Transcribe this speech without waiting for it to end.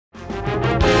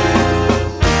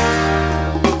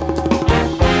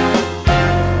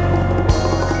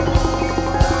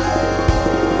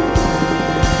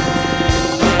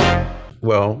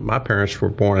Well, my parents were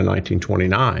born in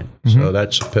 1929, so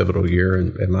that's a pivotal year,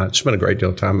 and I spent a great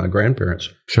deal of time with my grandparents.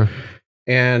 Sure.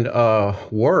 And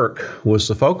work was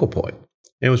the focal point.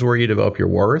 It was where you develop your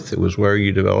worth. It was where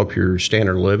you develop your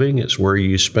standard of living. It's where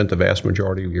you spent the vast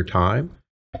majority of your time.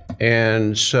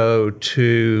 And so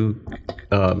to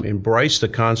embrace the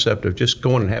concept of just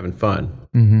going and having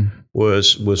fun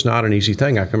was not an easy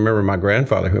thing. I can remember my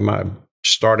grandfather, whom I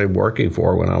started working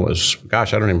for when I was, I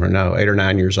don't even know, 8 or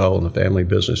 9 years old in the family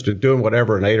business, doing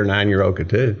whatever an 8 or 9 year old could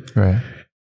do. Right.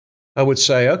 I would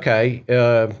say, okay,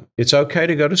 it's okay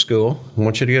to go to school. I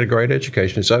want you to get a great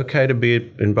education. It's okay to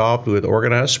be involved with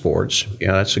organized sports.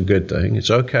 Yeah, that's a good thing. It's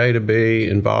okay to be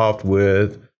involved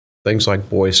with things like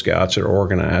Boy Scouts that are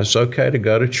organized. It's okay to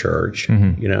go to church.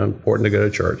 Important to go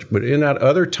to church. But in that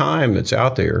other time that's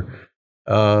out there,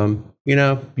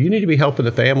 you need to be helping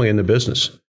the family and the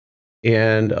business.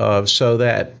 And so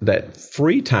that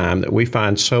free time that we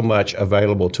find so much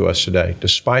available to us today,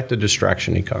 despite the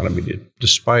distraction economy,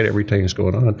 despite everything that's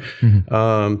going on,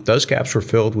 those gaps were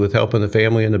filled with helping the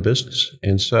family and the business.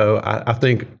 And so I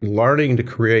think learning to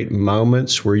create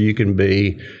moments where you can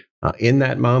be in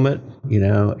that moment,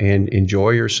 and enjoy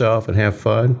yourself and have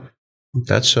fun,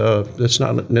 that's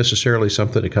not necessarily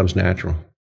something that comes natural.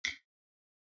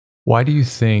 Why do you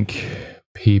think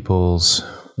people's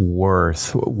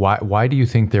worth, why do you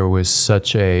think there was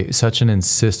such an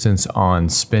insistence on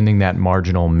spending that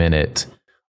marginal minute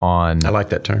on, I like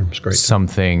that term, it's great,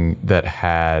 something that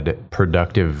had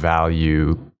productive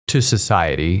value to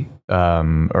society,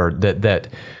 or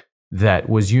that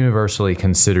was universally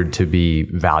considered to be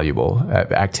valuable,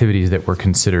 activities that were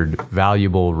considered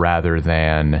valuable rather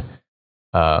than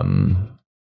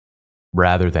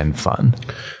fun?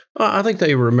 I think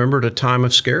they remembered a time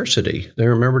of scarcity. They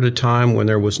remembered a time when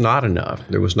there was not enough.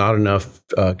 There was not enough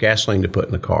gasoline to put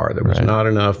in the car. There was not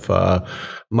enough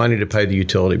money to pay the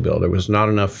utility bill. There was not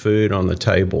enough food on the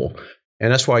table.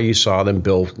 And that's why you saw them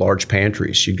build large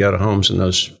pantries. You'd go to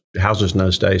houses in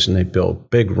those days, and they'd build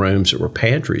big rooms that were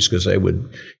pantries because they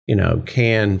would,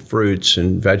 can fruits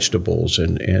and vegetables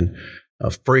and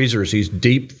freezers, these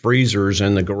deep freezers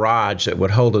in the garage that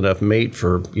would hold enough meat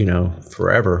for,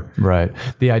 forever. Right.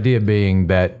 The idea being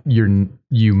that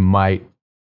you might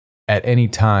at any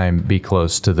time be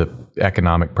close to the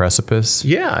economic precipice.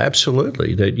 Yeah,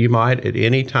 absolutely. That you might at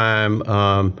any time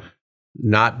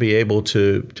not be able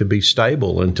to be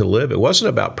stable and to live. It wasn't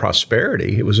about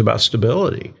prosperity. It was about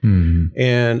stability.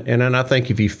 And then I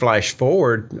think if you flash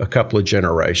forward a couple of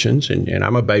generations, and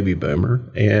I'm a baby boomer,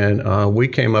 and we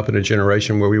came up in a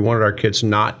generation where we wanted our kids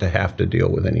not to have to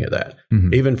deal with any of that,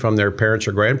 even from their parents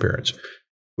or grandparents.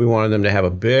 We wanted them to have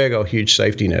a big, huge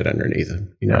safety net underneath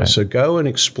them. Right. So go and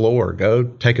explore. Go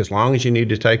take as long as you need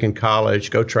to take in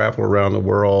college. Go travel around the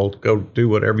world. Go do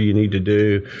whatever you need to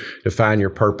do to find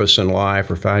your purpose in life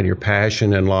or find your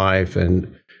passion in life.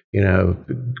 And,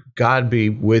 God be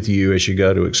with you as you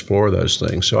go to explore those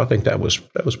things. So I think that was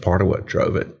part of what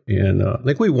drove it. And I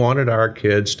think we wanted our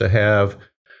kids to have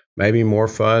maybe more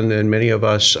fun than many of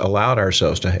us allowed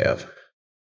ourselves to have.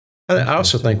 I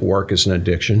also think work is an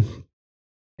addiction.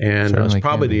 And it's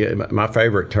probably my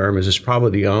favorite term is it's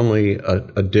probably the only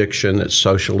addiction that's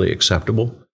socially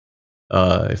acceptable.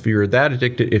 If you're that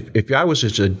addicted, if I was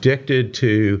as addicted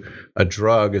to a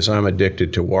drug as I'm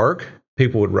addicted to work,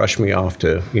 people would rush me off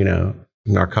to,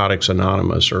 Narcotics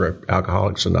Anonymous or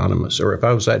Alcoholics Anonymous. Or if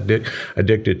I was that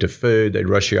addicted to food, they'd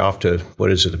rush you off to,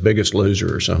 The Biggest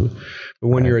Loser or something. But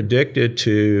when you're addicted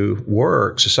to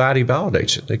work, society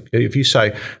validates it. If you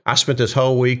say, I spent this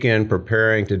whole weekend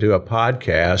preparing to do a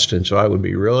podcast, and so I would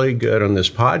be really good on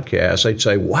this podcast, they'd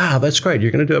say, wow, that's great.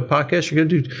 You're going to do a podcast. You're going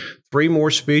to do 3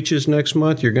 more speeches next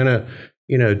month. You're going to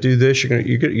do this.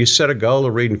 You set a goal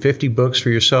of reading 50 books for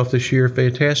yourself this year.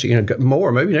 Fantastic. More.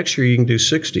 Maybe next year you can do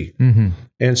 60.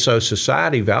 And so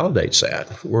society validates that.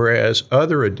 Whereas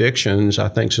other addictions, I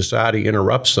think society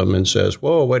interrupts them and says,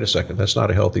 whoa, wait a second. That's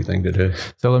not a healthy thing to do.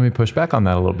 So let me push back on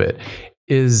that a little bit.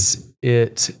 Is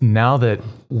it, now that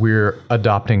we're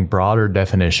adopting broader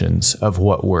definitions of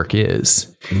what work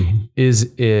is,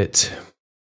 is it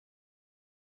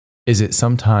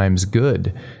sometimes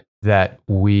good that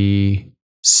we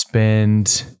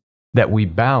balance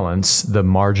the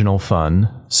marginal fun,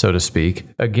 so to speak,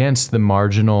 against the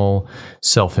marginal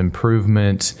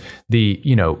self-improvement?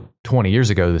 20 years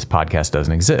ago, this podcast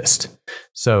doesn't exist.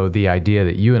 So the idea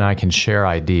that you and I can share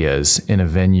ideas in a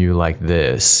venue like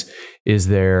this,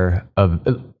 I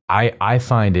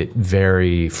find it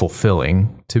very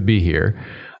fulfilling to be here.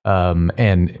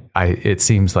 And it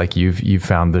seems like you've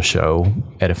found the show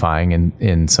edifying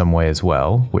in some way as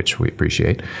well, which we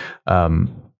appreciate.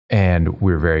 And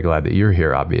we're very glad that you're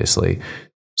here, obviously.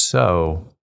 So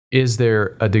is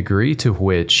there a degree to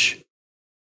which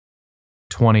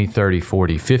 20, 30,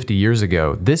 40, 50 years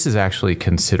ago, this is actually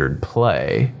considered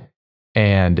play?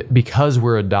 And because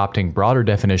we're adopting broader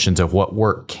definitions of what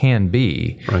work can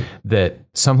be, right, that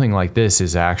something like this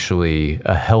is actually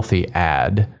a healthy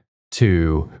add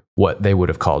to what they would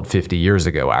have called 50 years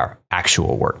ago our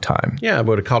actual work time. Yeah, I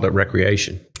would have called it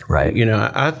recreation. Right. You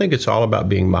know, I think it's all about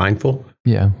being mindful.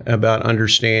 Yeah. About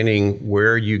understanding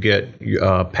where you get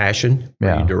passion,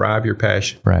 where you derive your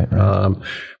passion. Right.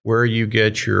 Where you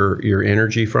get your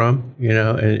energy from, you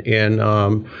know,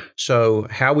 and so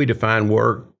how we define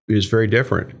work is very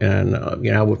different. And,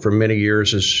 you know, for many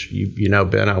years, as you know,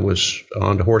 Ben, I was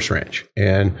on the horse ranch.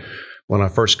 And when I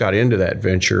first got into that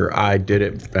venture, I did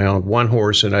it, found one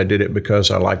horse, and I did it because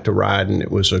I liked to ride, and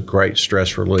it was a great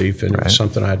stress relief. And it was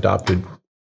something I adopted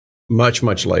much,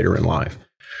 much later in life,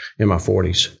 in my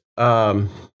 40s.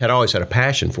 Had always had a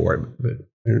passion for it, but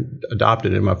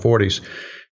adopted it in my 40s.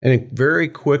 And very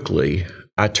quickly,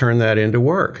 I turned that into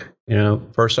work. You know,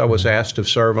 first I was asked to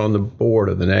serve on the board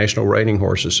of the National Reining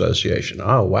Horse Association.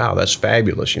 Oh, wow, that's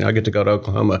fabulous. You know, I get to go to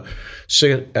Oklahoma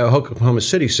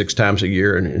City 6 times a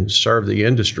year and serve the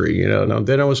industry. You know, and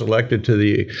then I was elected to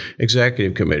the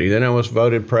executive committee. Then I was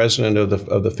voted president of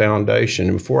the foundation.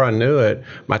 And before I knew it,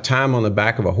 my time on the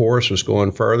back of a horse was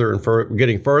going further and further,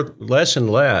 getting less and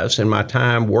less, and my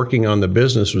time working on the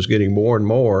business was getting more and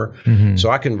more. Mm-hmm.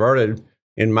 So I converted.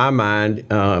 In my mind,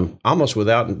 almost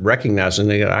without recognizing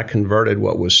it, I converted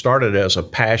what was started as a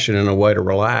passion and a way to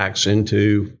relax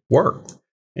into work.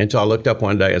 Until I looked up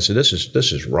one day and said, "This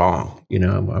is wrong. You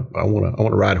know, I want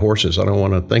to ride horses. I don't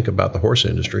want to think about the horse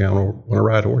industry. I want to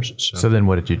ride horses." So then,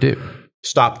 what did you do?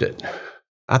 Stopped it.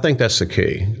 I think that's the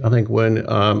key. I think when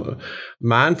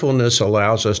mindfulness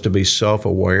allows us to be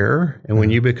self-aware, and when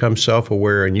you become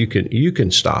self-aware, and you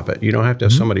can stop it. You don't have to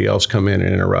have somebody else come in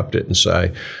and interrupt it and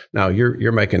say, "No,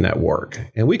 you're making that work."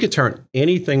 And we can turn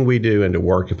anything we do into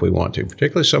work if we want to.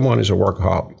 Particularly someone who's a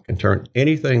workaholic can turn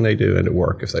anything they do into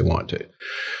work if they want to.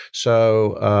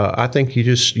 So I think you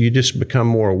just become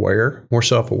more aware, more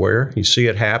self-aware. You see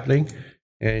it happening,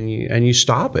 and you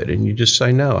stop it, and you just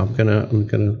say, "No, I'm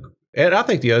gonna." And I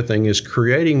think the other thing is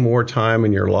creating more time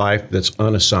in your life that's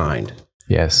unassigned.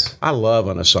 Yes. I love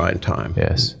unassigned time.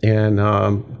 Yes. And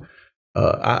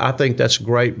I think that's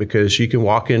great because you can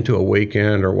walk into a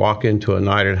weekend or walk into a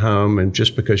night at home, and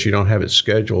just because you don't have it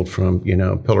scheduled from, you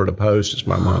know, pillar to post, as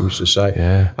my mom used to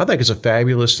say, I think it's a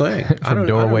fabulous thing. From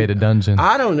doorway to dungeon.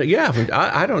 I don't know. Yeah.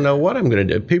 I don't know what I'm going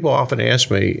to do. People often ask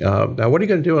me, now, what are you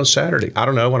going to do on Saturday? I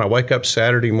don't know. When I wake up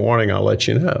Saturday morning, I'll let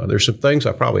you know. There's some things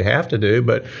I probably have to do,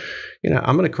 but, you know,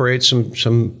 I'm going to create some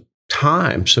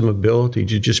time, some ability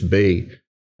to just be.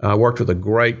 I worked with a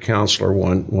great counselor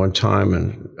one time,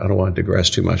 and I don't want to digress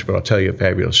too much, but I'll tell you a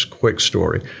fabulous quick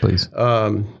story. Please.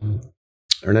 Her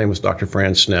name was Dr.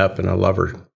 Fran Snepp, and I love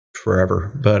her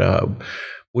forever. But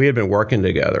we had been working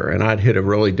together, and I'd hit a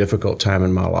really difficult time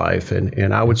in my life.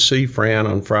 And I would see Fran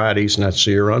on Fridays, and I'd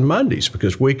see her on Mondays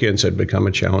because weekends had become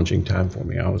a challenging time for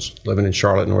me. I was living in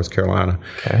Charlotte, North Carolina.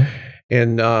 Okay.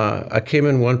 And I came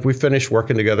in we finished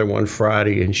working together one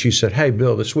Friday, and she said, "Hey,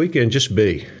 Bill, this weekend, just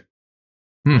be."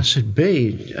 I said,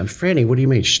 "Be? Franny, what do you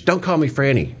mean? Don't call me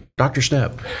Franny, Dr.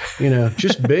 Snepp, you know,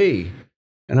 just be."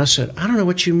 And I said, "I don't know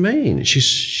what you mean." And she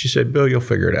said, "Bill, you'll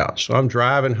figure it out." So I'm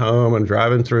driving home. I'm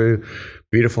driving through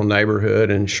beautiful neighborhood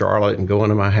in Charlotte and going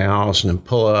to my house, and then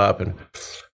pull up and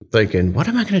thinking, what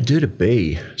am I going to do to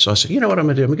be? So I said, you know what I'm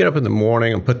going to do? I'm going to get up in the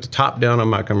morning and put the top down on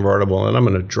my convertible, and I'm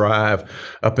going to drive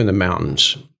up in the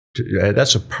mountains.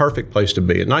 That's a perfect place to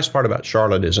be. The nice part about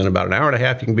Charlotte is in about an hour and a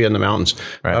half, you can be in the mountains.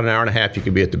 Right. About an hour and a half, you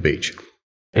can be at the beach.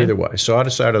 Either way. So I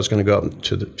decided I was going to go up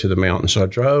to the mountains. So I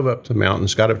drove up to the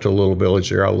mountains, got up to a little village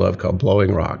there I love called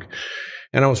Blowing Rock.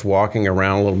 And I was walking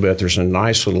around a little bit. There's a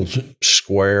nice little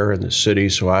square in the city.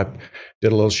 So I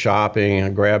did a little shopping. I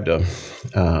grabbed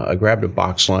a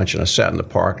box lunch, and I sat in the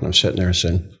park, and I'm sitting there and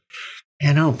saying,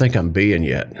 man, I don't think I'm being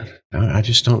yet. I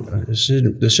just don't, this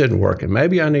isn't working.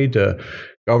 Maybe I need to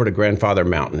go over to Grandfather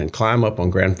Mountain and climb up on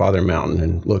Grandfather Mountain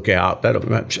and look out.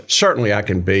 Certainly I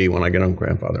can be when I get on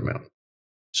Grandfather Mountain.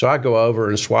 So I go over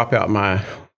and swap out my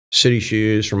city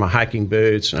shoes for my hiking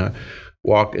boots, and I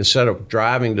walk, instead of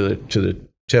driving to the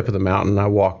tip of the mountain, I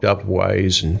walked up a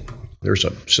ways, and there's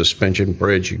a suspension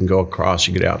bridge you can go across.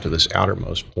 You get out to this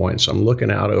outermost point. So I'm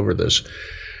looking out over this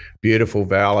beautiful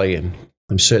valley, and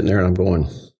I'm sitting there and I'm going,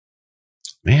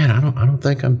 man, I don't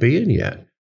think I'm being yet.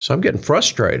 So I'm getting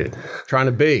frustrated, trying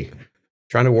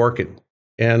to work it.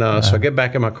 And so I get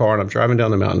back in my car and I'm driving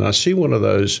down the mountain. And I see one of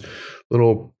those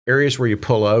little areas where you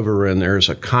pull over and there's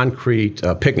a concrete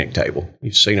picnic table.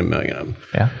 You've seen a million of them.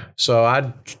 Yeah. So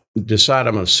I decided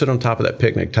I'm going to sit on top of that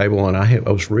picnic table, and I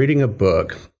was reading a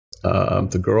book,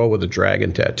 The Girl with the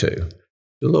Dragon Tattoo.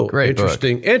 A little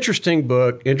interesting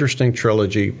book, interesting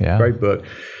trilogy, great book.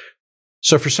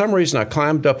 So for some reason, I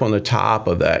climbed up on the top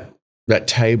of that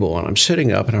table, and I'm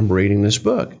sitting up and I'm reading this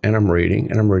book, and I'm reading.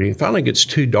 It finally gets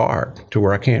too dark to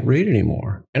where I can't read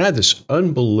anymore. And I had this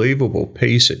unbelievable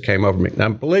peace that came over me. Now,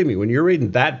 believe me, when you're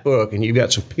reading that book and you've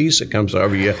got some peace that comes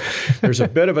over you, there's a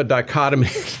bit of a dichotomy.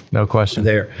 No question.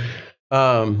 There.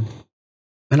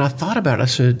 And I thought about it. I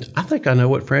said, I think I know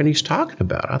what Franny's talking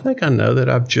about. I think I know that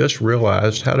I've just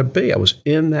realized how to be. I was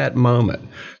in that moment.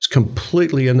 It's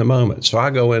completely in the moment. So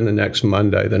I go in the next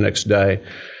day,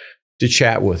 to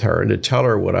chat with her and to tell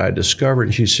her what I had discovered.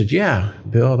 And she said, yeah,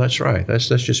 Bill, that's right. That's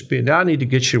just being. Now I need to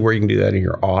get you to where you can do that in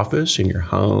your office, in your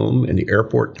home, in the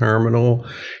airport terminal,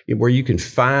 where you can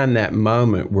find that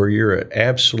moment where you're at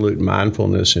absolute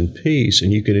mindfulness and peace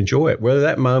and you can enjoy it. Whether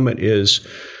that moment is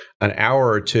an hour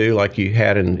or two like you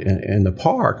had in the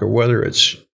park, or whether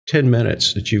it's 10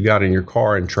 minutes that you've got in your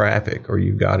car in traffic or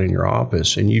you've got in your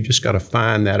office, and you just got to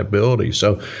find that ability.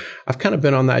 So I've kind of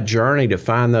been on that journey to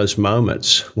find those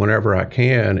moments whenever I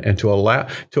can, and to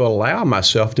allow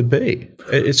myself to be.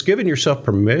 It's giving yourself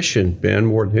permission, Ben,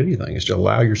 more than anything, is to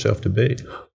allow yourself to be.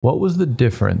 What was the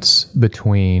difference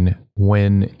between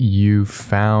when you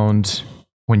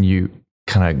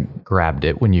kind of grabbed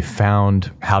it, when you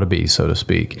found how to be, so to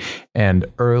speak, and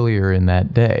earlier in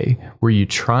that day? Were you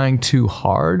trying too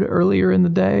hard earlier in the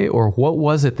day, or what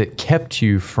was it that kept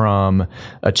you from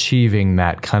achieving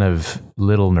that kind of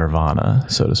little nirvana,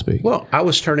 so to speak? Well, I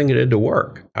was turning it into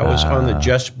work. I was on the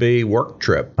Just Be work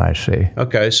trip. I see.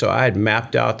 Okay, so I had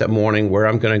mapped out that morning where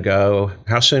I'm going to go,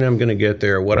 how soon I'm going to get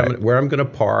there, where I'm going to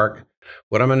park,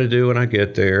 what I'm going to do when I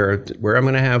get there, where I'm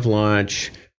going to have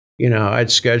lunch. I'd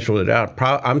scheduled it out.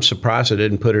 I'm surprised I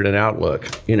didn't put it in Outlook.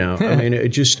 I mean, it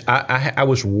just, I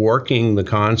was working the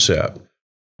concept.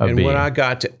 And when I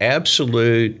got to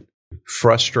absolute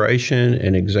frustration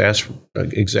and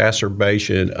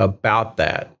exacerbation about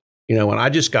that, when I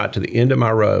just got to the end of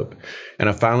my rope and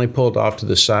I finally pulled off to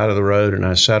the side of the road and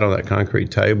I sat on that concrete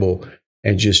table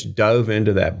and just dove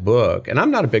into that book. And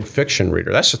I'm not a big fiction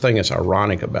reader. That's the thing that's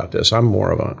ironic about this. I'm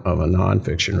more of a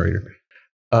nonfiction reader.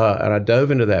 And I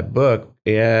dove into that book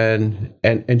and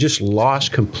just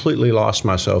completely lost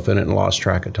myself in it and lost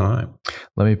track of time.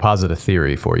 Let me posit a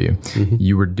theory for you. Mm-hmm.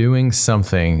 You were doing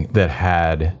something that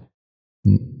had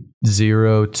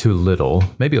zero to little,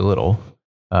 maybe a little,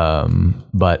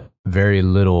 but very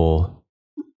little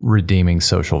redeeming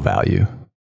social value.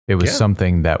 It was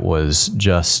something that was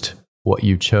just what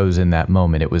you chose in that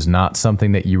moment. It was not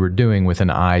something that you were doing with an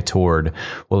eye toward,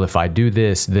 well, if I do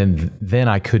this, then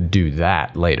I could do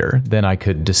that later. Then I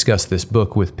could discuss this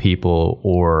book with people,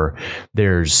 or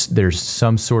there's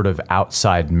some sort of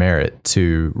outside merit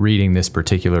to reading this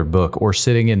particular book or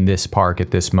sitting in this park at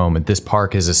this moment. This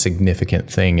park is a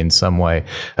significant thing in some way,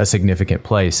 a significant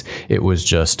place. It was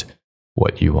just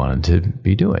what you wanted to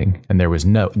be doing. And there was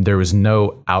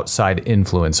no outside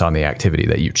influence on the activity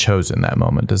that you chose in that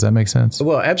moment. Does that make sense?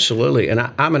 Well, absolutely. And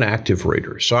I'm an active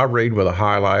reader. So I read with a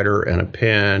highlighter and a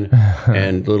pen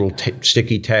and little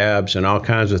sticky tabs and all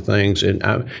kinds of things.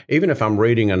 And even if I'm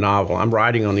reading a novel, I'm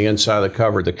writing on the inside of the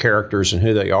cover the characters and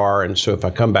who they are. And so if I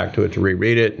come back to it to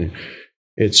reread it, and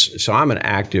so I'm an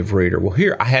active reader. Well,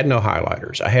 here I had no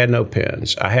highlighters. I had no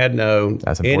pens. I had no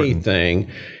anything.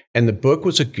 And the book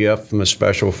was a gift from a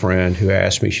special friend who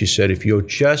asked me, she said, if you'll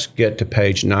just get to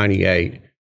page 98,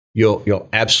 you'll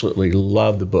absolutely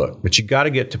love the book. But you got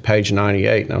to get to page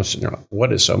 98. And I was sitting there,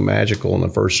 what is so magical in the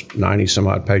first 90 some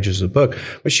odd pages of the book?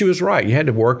 But she was right. You had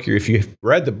to if you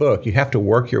read the book, you have to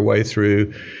work your way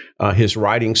through his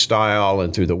writing style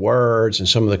and through the words and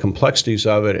some of the complexities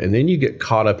of it. And then you get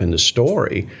caught up in the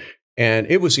story. And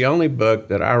it was the only book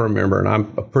that I remember, and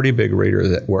I'm a pretty big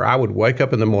reader, where I would wake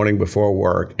up in the morning before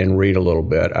work and read a little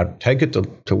bit. I'd take it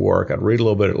to work. I'd read a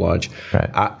little bit at lunch. Right.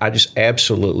 I just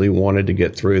absolutely wanted to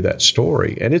get through that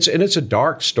story. And it's a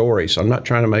dark story, so I'm not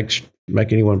trying to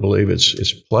make anyone believe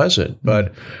it's pleasant.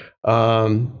 But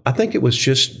I think it was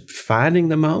just finding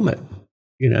the moment,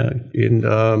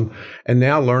 and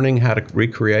now learning how to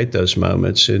recreate those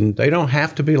moments. And they don't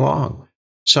have to be long.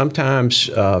 Sometimes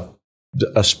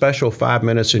a special 5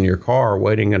 minutes in your car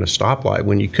waiting at a stoplight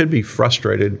when you could be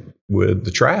frustrated with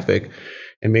the traffic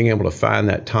and being able to find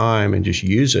that time and just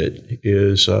use it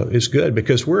is good,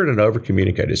 because we're in an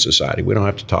over-communicated society. We don't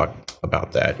have to talk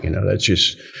about that. That's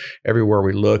just everywhere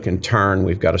we look and turn,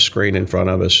 we've got a screen in front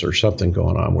of us or something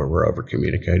going on where we're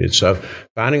over-communicated. So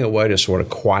finding a way to sort of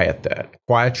quiet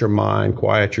your mind,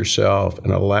 quiet yourself,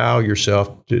 and allow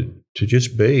yourself to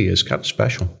just be is kind of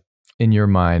special. In your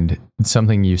mind,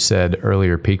 something you said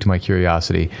earlier piqued my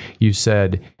curiosity. You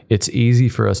said it's easy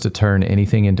for us to turn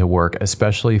anything into work,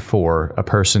 especially for a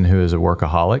person who is a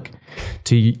workaholic.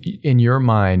 In your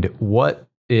mind, what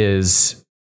is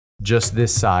just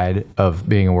this side of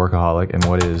being a workaholic, and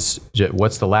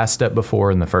what's the last step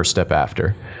before and the first step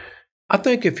after? I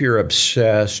think if you're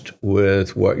obsessed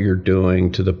with what you're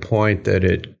doing to the point that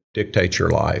it dictates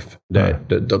your life, that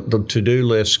the to-do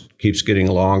list keeps getting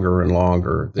longer and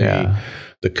longer,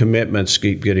 the commitments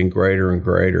keep getting greater and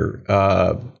greater,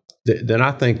 then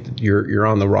I think you're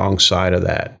on the wrong side of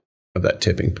that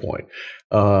tipping point.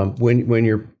 When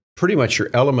you're pretty much your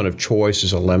element of choice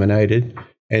is eliminated,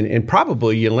 and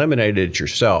probably you eliminated it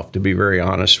yourself, to be very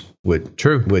honest with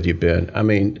you, Ben. I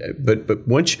mean, but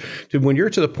when you're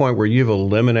to the point where you've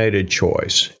eliminated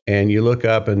choice and you look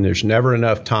up and there's never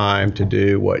enough time to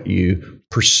do what you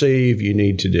perceive you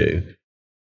need to do,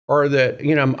 or that,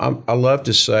 I love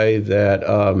to say that,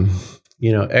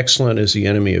 excellent is the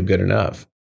enemy of good enough.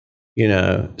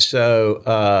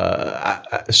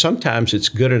 Sometimes it's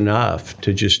good enough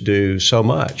to just do so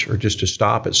much, or just to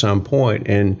stop at some point.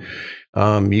 And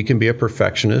you can be a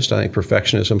perfectionist. I think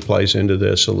perfectionism plays into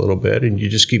this a little bit, and you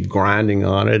just keep grinding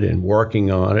on it and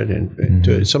working on it. And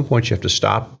at some point you have to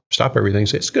stop everything and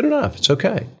say, it's good enough. It's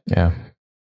okay. Yeah.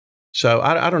 So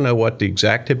I don't know what the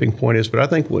exact tipping point is, but I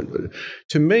think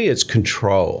to me, it's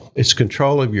control. It's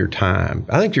control of your time.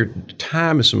 I think your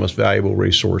time is the most valuable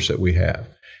resource that we have.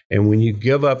 And when you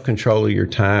give up control of your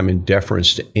time in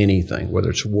deference to anything, whether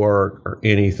it's work or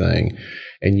anything,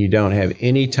 and you don't have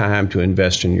any time to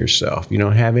invest in yourself, you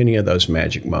don't have any of those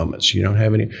magic moments, you don't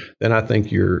have any, then I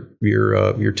think you're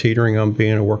teetering on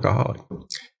being a workaholic.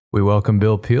 We welcome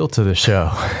Bill Peel to the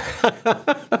show.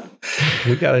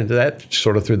 We got into that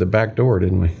sort of through the back door,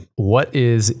 didn't we? What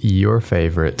is your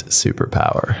favorite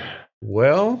superpower?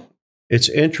 Well, it's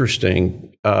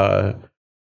interesting.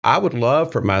 I would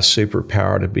love for my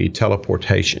superpower to be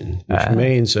teleportation, which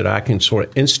means that I can sort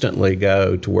of instantly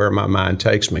go to where my mind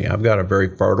takes me. I've got a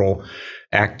very fertile,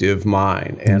 active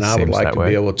mind, and I would like to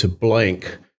be able to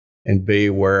blink and be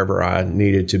wherever I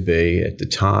needed to be at the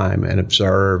time and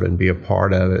observe and be a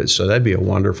part of it. So that'd be a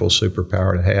wonderful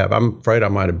superpower to have. I'm afraid I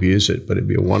might abuse it, but it'd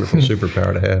be a wonderful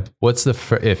superpower to have. What's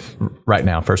if right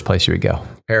now, first place you would go?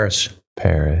 Paris.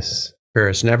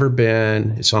 Paris, never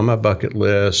been. It's on my bucket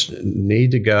list.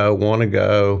 Need to go, want to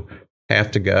go,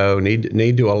 have to go,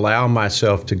 need to allow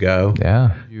myself to go.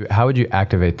 Yeah. How would you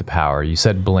activate the power? You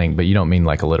said blink, but you don't mean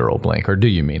like a literal blink, or do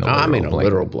you mean a literal blink? I mean a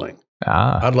literal blink.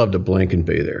 I'd love to blink and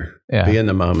be there. Yeah. Be in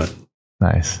the moment.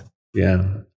 Nice.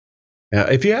 Yeah.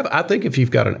 I think if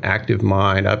you've got an active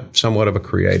mind, I'm somewhat of a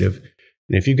creative,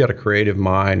 and if you've got a creative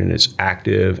mind and it's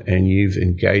active and you've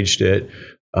engaged it,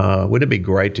 would it be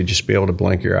great to just be able to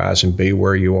blink your eyes and be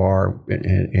where you are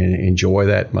and enjoy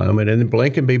that moment, and then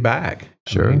blink and be back?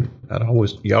 Sure. I mean,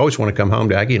 you always want to come home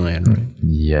to Aggieland, right?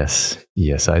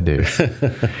 Yes, I do.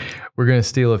 We're going to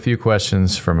steal a few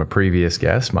questions from a previous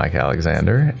guest, Mike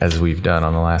Alexander, as we've done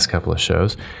on the last couple of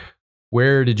shows.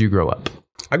 Where did you grow up?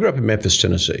 I grew up in Memphis,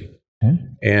 Tennessee,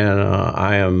 and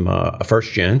I am a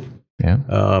first gen.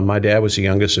 Yeah. My dad was the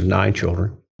youngest of 9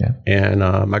 children. Yeah. And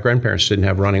my grandparents didn't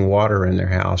have running water in their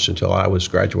house until I was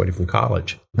graduating from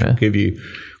college,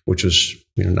 which was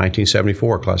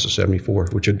 1974, class of 74,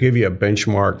 which will give you a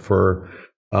benchmark for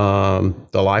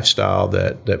the lifestyle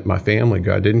that my family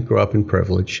got. I didn't grow up in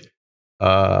privilege.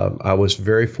 I was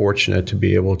very fortunate to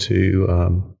be able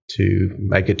to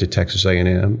make it to Texas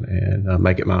A&M and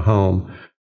make it my home.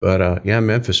 But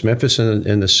Memphis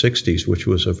in the 60s, which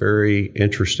was a very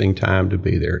interesting time to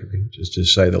be there, just to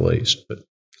say the least. But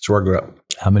that's where I grew up.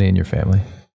 How many in your family?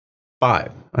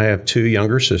 5. I have 2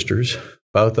 younger sisters.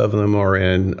 Both of them are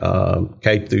in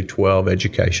K through 12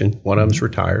 education. One of them's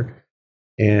retired,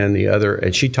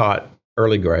 and she taught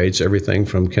early grades, everything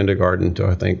from kindergarten to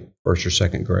I think 1st or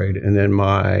 2nd grade. And then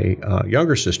my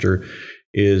younger sister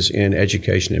is in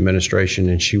education administration,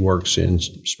 and she works in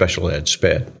special ed,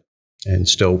 SPED, and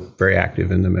still very active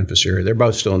in the Memphis area. They're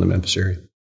both still in the Memphis area,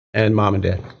 and mom and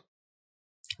dad.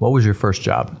 What was your first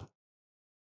job?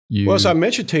 Well, as I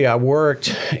mentioned to you, I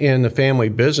worked in the family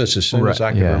business as soon as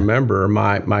I can remember.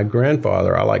 My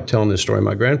grandfather, I like telling this story,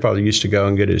 my grandfather used to go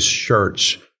and get his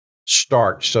shirts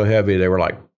starched so heavy they were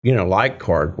like like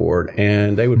cardboard,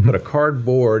 and they would put a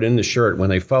cardboard in the shirt when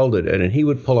they folded it, and he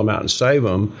would pull them out and save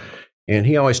them. And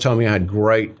he always told me I had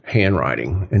great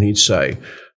handwriting, and he'd say,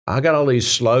 I got all these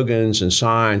slogans and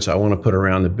signs I want to put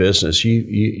around the business.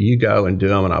 You go and do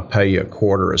them, and I'll pay you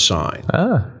 $0.25 a sign.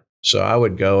 So I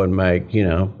would go and make,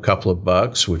 a couple of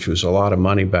bucks, which was a lot of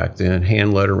money back then,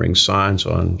 hand lettering signs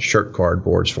on shirt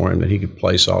cardboards for him that he could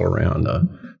place all around the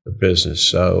business.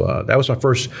 So that was my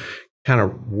first kind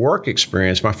of work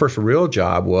experience. My first real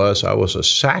job was I was a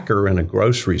sacker in a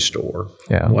grocery store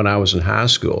when I was in high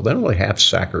school. They don't really have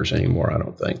sackers anymore, I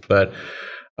don't think. But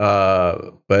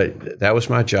that was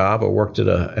my job. I worked at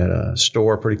a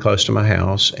store pretty close to my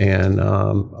house, and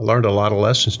I learned a lot of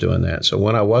lessons doing that. So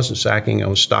when I wasn't sacking, I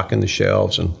was stocking the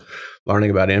shelves and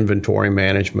learning about inventory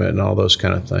management and all those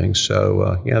kind of things.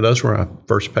 So, those were my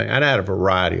first pay. I had a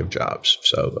variety of jobs.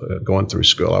 So going through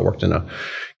school, I worked in a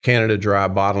Canada Dry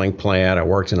bottling plant. I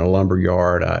worked in a lumber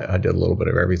yard. I did a little bit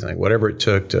of everything, whatever it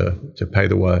took to pay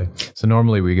the way. So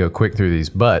normally we go quick through these,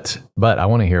 but I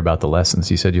want to hear about the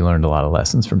lessons. You said you learned a lot of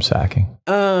lessons from sacking.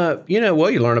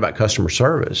 You learn about customer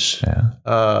service. Yeah.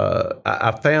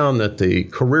 I found that the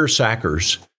career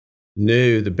sackers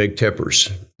knew the big tippers.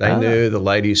 They knew the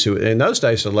ladies who, in those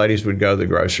days, the ladies would go to the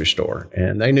grocery store,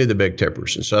 and they knew the big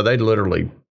tippers. And so they'd literally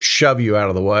shove you out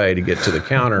of the way to get to the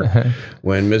counter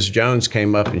when Ms. Jones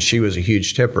came up and she was a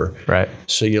huge tipper. Right.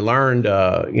 So you learned,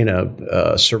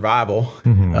 survival.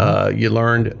 You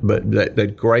learned, but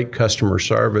that great customer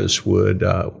service would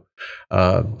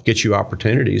get you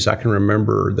opportunities. I can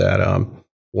remember that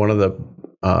one of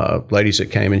the ladies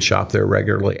that came and shopped there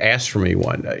regularly asked for me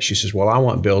one day. She says, well, I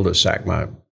want Bill to sack my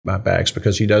bags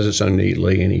because he does it so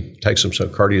neatly and he takes them so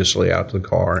courteously out to the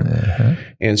car.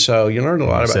 And so you learned a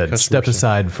lot about customers. Step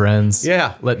aside, friends.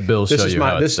 Yeah. Let Bill show you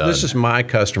how it's done. This is my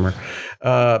customer.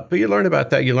 But you learned about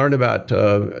that. You learned about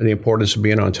the importance of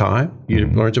being on time. You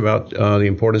learned about the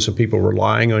importance of people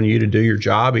relying on you to do your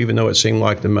job, even though it seemed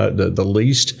like the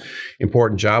least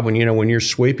important job. When you're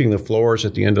sweeping the floors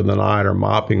at the end of the night or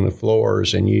mopping the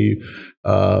floors, and you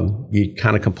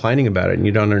kind of complaining about it and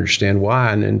you don't understand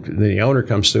why. And then the owner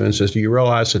comes through and says, do you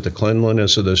realize that the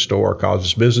cleanliness of the store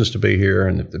causes business to be here?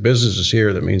 And if the business is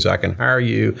here, that means I can hire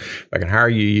you. If I can hire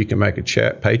you, you can make a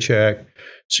paycheck.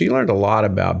 So you learned a lot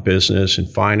about business and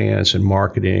finance and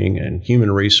marketing and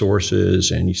human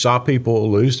resources. And you saw people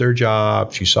lose their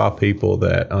jobs. You saw people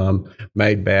that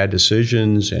made bad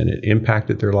decisions and it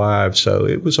impacted their lives. So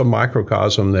it was a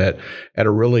microcosm that at a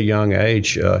really young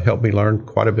age helped me learn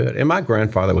quite a bit. And my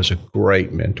grandfather was a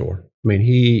great mentor. I mean,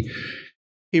 he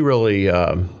really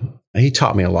he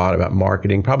taught me a lot about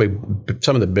marketing. Probably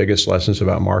some of the biggest lessons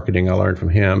about marketing I learned from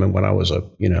him. And when I was a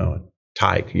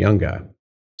tyke, young guy.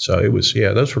 So it was,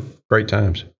 those were great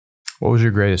times. What was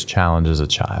your greatest challenge as a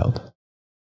child?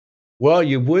 Well,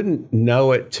 you wouldn't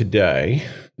know it today,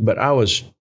 but I was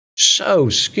so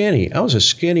skinny. I was a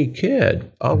skinny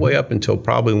kid all the way up until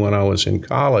probably when I was in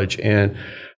college. And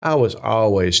I was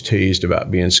always teased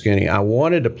about being skinny. I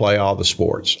wanted to play all the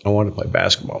sports. I wanted to play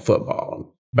basketball,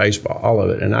 football, baseball, all of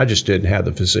it. And I just didn't have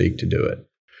the physique to do it.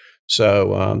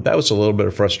 So that was a little bit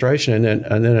of frustration.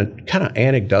 And then kind of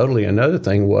anecdotally, another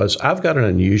thing was I've got an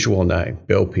unusual name,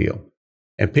 Bill Peel.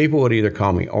 And people would either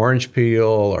call me Orange Peel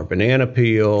or Banana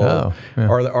Peel,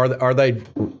 or they'd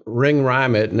ring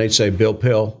rhyme it and they'd say Bill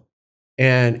Peel.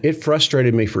 And it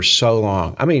frustrated me for so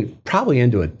long. I mean, probably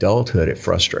into adulthood, it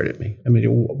frustrated me. I mean,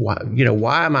 why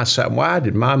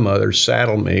did my mother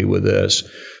saddle me with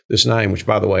this name, which,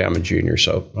 by the way, I'm a junior,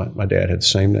 so my dad had the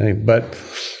same name. But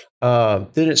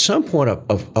then at some point,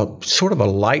 a sort of a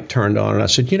light turned on, and I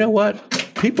said, you know what?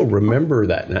 People remember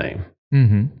that name.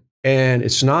 And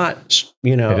it's not,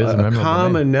 a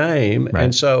common name. Right.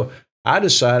 And so I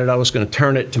decided I was going to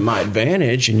turn it to my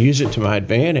advantage and use it to my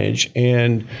advantage.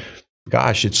 And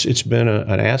gosh, it's been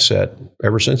an asset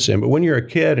ever since then. But when you're a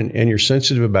kid and you're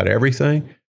sensitive about everything,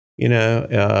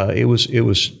 it was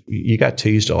you got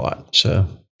teased a lot. So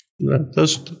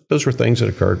those were things that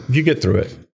occurred. You get through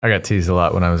it. I got teased a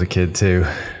lot when I was a kid too.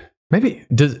 Maybe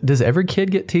does every kid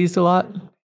get teased a lot?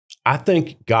 I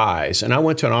think guys, and I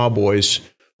went to an all boys,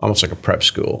 almost like a prep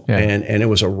school, and it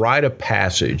was a rite of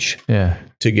passage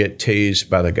to get teased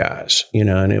by the guys,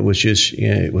 and it was just,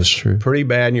 it was pretty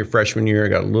bad in your freshman year. It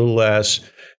got a little less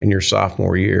in your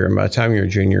sophomore year. And by the time you're a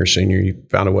junior or senior, you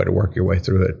found a way to work your way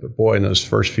through it. But boy, in those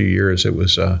first few years, it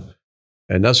was,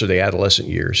 and those are the adolescent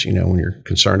years, when you're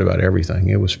concerned about everything.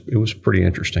 It was pretty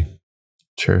interesting.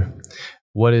 True.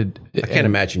 I can't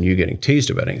imagine you getting teased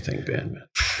about anything, Ben.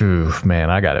 Man,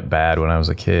 I got it bad when I was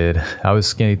a kid. I was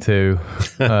skinny too.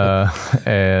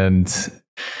 And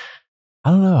I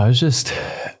don't know.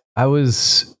 I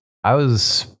was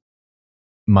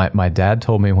my dad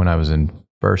told me when I was in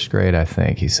first grade, I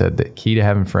think, he said that key to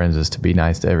having friends is to be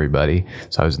nice to everybody.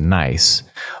 So I was nice,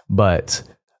 but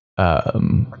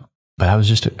I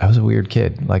was a weird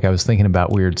kid. Like I was thinking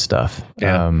about weird stuff.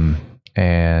 Yeah.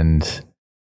 And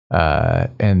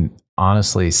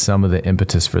honestly, some of the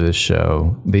impetus for this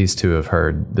show, these two have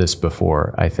heard this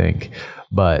before, I think,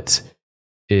 but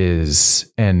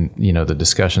and the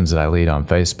discussions that I lead on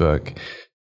Facebook,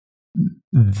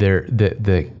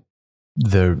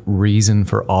 the reason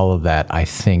for all of that, I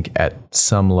think at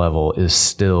some level is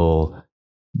still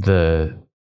the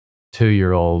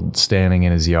 2-year-old standing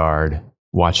in his yard,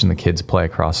 watching the kids play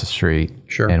across the street,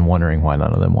 sure, and wondering why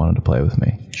none of them wanted to play with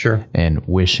me. Sure. And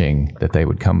wishing that they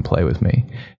would come play with me.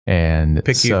 And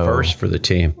pick you first for the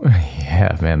team.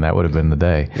 Yeah, man, that would have been the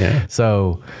day. Yeah.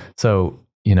 So,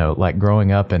 like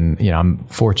growing up, and, I'm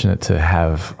fortunate to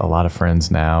have a lot of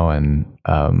friends now, and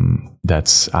I'm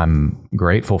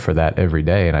grateful for that every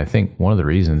day. And I think one of the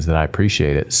reasons that I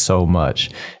appreciate it so much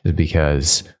is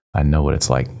because I know what it's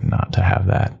like not to have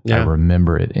that. Yeah. I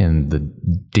remember it in the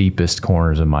deepest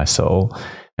corners of my soul.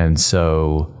 And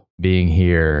so being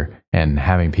here and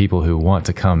having people who want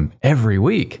to come every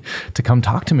week to come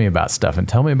talk to me about stuff and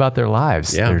tell me about their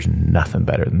lives, there's nothing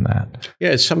better than that.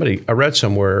 Yeah, I read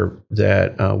somewhere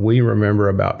that we remember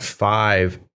about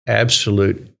 5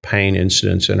 absolute pain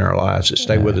incidents in our lives that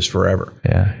stay with us forever.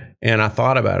 Yeah. And I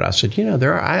thought about it. I said,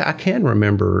 I can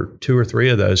remember 2 or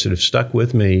 3 of those that have stuck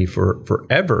with me for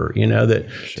forever, that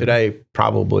today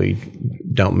probably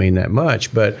don't mean that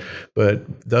much, but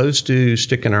those do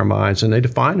stick in our minds and they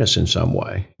define us in some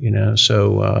way,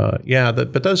 So,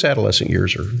 but those adolescent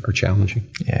years are challenging.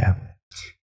 Yeah.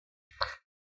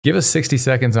 Give us 60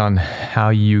 seconds on how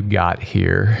you got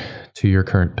here to your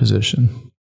current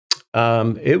position.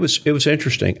 It was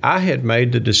interesting. I had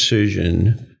made the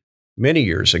decision many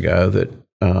years ago that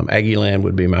Aggieland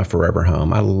would be my forever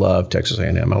home. I love Texas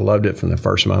A&M. I loved it from the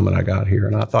first moment I got here.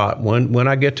 And I thought when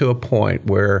I get to a point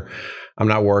where I'm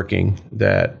not working,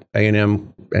 that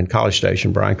A&M and Bryan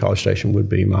College Station would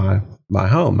be my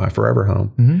home, my forever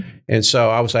home. Mm-hmm. And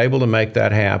so I was able to make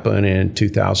that happen in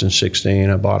 2016.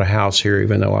 I bought a house here,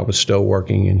 even though I was still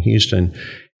working in Houston,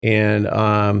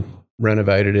 and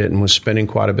renovated it and was spending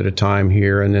quite a bit of time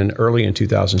here. And then early in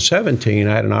 2017,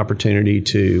 I had an opportunity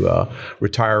to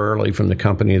retire early from the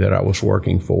company that I was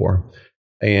working for,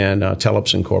 and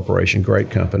Telepson Corporation, great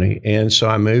company. And so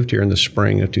I moved here in the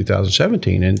spring of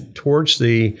 2017. And towards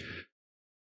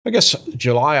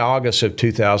July, August of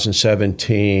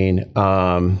 2017,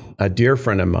 a dear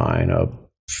friend of mine,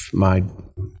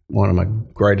 one of my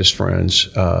greatest friends,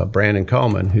 Brandon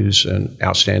Coleman, who's an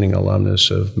outstanding alumnus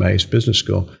of Mays Business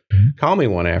School, called me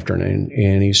one afternoon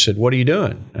and he said, "What are you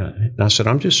doing?" And I said,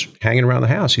 "I'm just hanging around the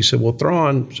house." He said, "Well, throw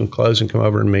on some clothes and come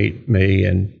over and meet me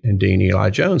and Dean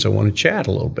Eli Jones. I want to chat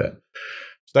a little bit."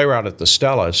 So they were out at the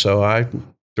Stella. So I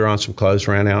threw on some clothes,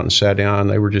 ran out and sat down.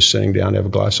 They were just sitting down to have a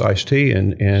glass of iced tea.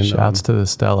 And shouts to the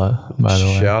Stella, by the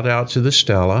way. Shout out to the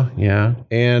Stella, yeah.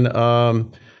 And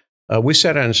we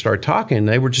sat down and started talking.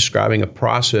 They were describing a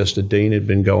process that Dean had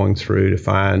been going through to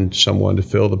find someone to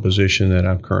fill the position that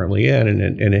I'm currently in,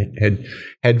 and it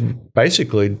had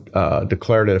basically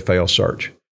declared it a failed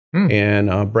search.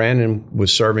 And Brandon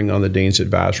was serving on the Dean's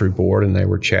Advisory Board, and they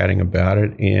were chatting about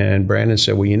it. And Brandon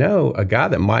said, "Well, a guy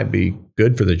that might be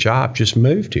good for the job just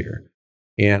moved here."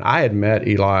 And I had met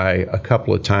Eli a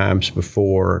couple of times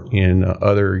before in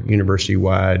other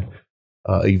university-wide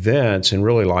events and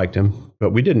really liked him,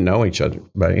 but we didn't know each other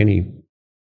by any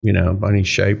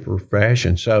shape or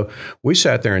fashion. So we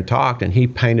sat there and talked, and he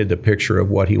painted the picture of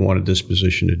what he wanted this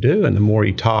position to do. And the more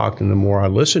he talked and the more I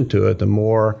listened to it, the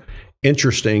more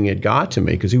interesting it got to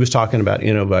me, because he was talking about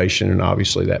innovation, and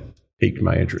obviously that piqued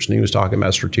my interest. And he was talking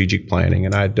about strategic planning,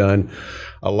 and I had done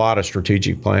a lot of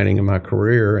strategic planning in my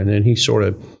career. And then he sort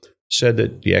of said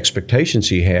that the expectations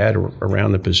he had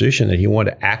around the position, that he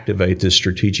wanted to activate this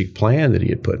strategic plan that he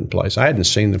had put in place. I hadn't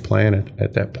seen the plan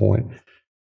at that point.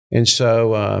 And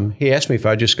so he asked me if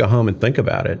I'd just go home and think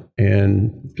about it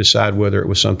and decide whether it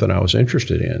was something I was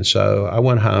interested in. So I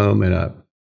went home and I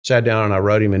sat down and I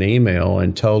wrote him an email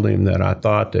and told him that I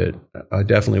thought that I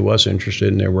definitely was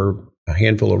interested, and there were a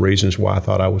handful of reasons why I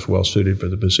thought I was well suited for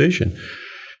the position.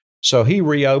 So he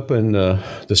reopened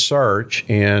the search,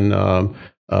 and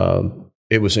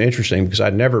it was interesting because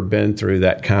I'd never been through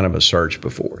that kind of a search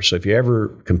before. So if you ever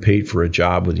compete for a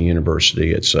job with the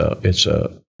university, it's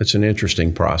an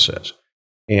interesting process.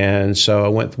 And so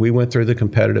we went through the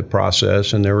competitive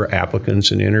process, and there were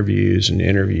applicants and interviews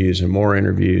and more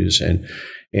interviews.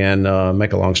 And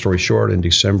make a long story short, in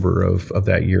December of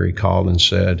that year, he called and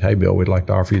said, "Hey, Bill, we'd like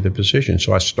to offer you the position."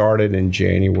 So I started in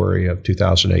January of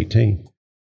 2018.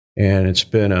 And it's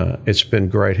been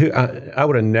great. I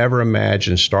would have never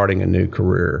imagined starting a new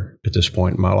career at this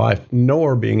point in my life,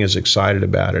 nor being as excited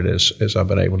about it as I've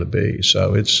been able to be.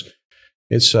 So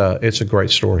it's a great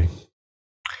story.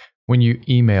 When you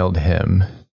emailed him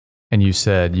and you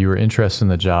said you were interested in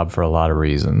the job for a lot of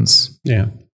reasons, yeah,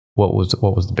 what was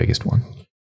the biggest one?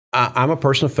 I'm a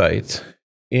person of faith,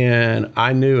 and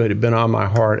I knew it had been on my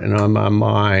heart and on my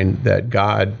mind that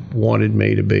God wanted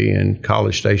me to be in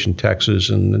College Station, Texas,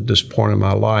 and at this point in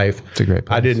my life, it's a great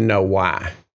place. I didn't know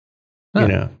why,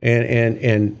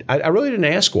 and I really didn't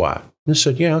ask why. I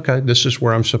said, yeah, okay, this is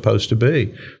where I'm supposed to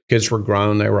be. Kids were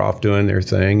grown. They were off doing their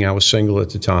thing. I was single at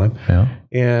the time. Yeah.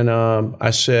 And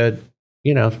I said,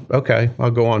 okay,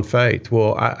 I'll go on faith.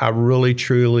 Well, I really,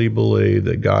 truly believe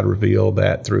that God revealed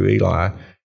that through Eli,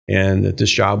 and that this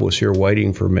job was here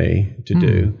waiting for me to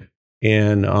do.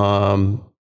 And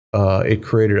it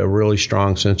created a really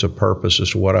strong sense of purpose as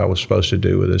to what I was supposed to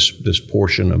do with this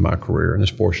portion of my career and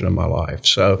this portion of my life.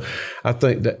 So I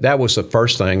think that was the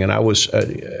first thing. And I was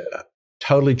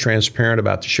totally transparent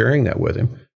about sharing that with him.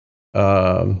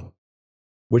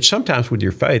 Which sometimes with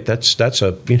your faith, that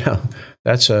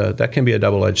can be a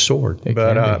double-edged sword.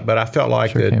 But I felt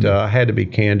like I had to be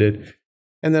candid.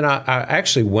 And then I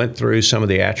actually went through some of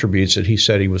the attributes that he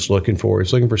said he was looking for. He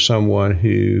was looking for someone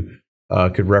who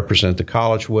could represent the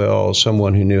college well,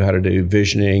 someone who knew how to do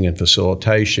visioning and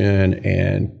facilitation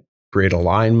and create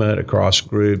alignment across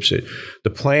groups. The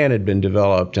plan had been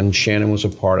developed, and Shannon was a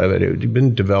part of it. It had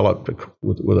been developed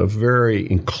with a very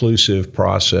inclusive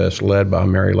process led by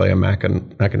Mary Leah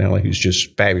McAnally, who's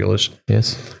just fabulous.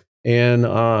 Yes. And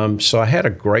so I had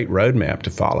a great roadmap to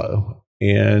follow.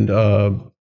 And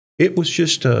it was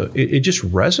just, it just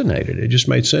resonated. It just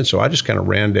made sense. So I just kind of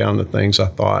ran down the things I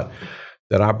thought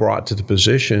that I brought to the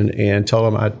position and told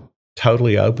them I'd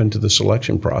totally open to the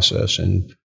selection process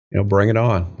and, bring it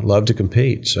on. I love to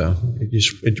compete. So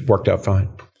it worked out fine.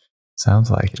 Sounds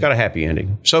like it's got a happy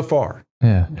ending so far.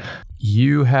 Yeah.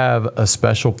 You have a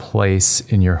special place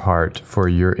in your heart for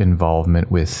your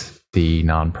involvement with the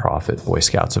nonprofit Boy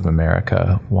Scouts of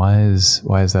America. Why is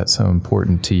that so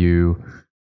important to you?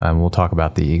 We'll talk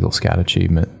about the Eagle Scout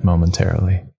achievement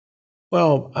momentarily.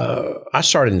 Well, I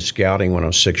started in scouting when I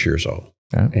was 6 years old.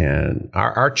 Okay. And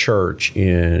our church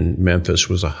in Memphis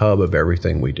was a hub of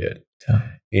everything we did. Yeah.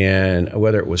 And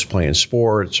whether it was playing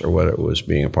sports or whether it was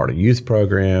being a part of youth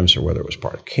programs or whether it was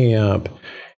part of camp,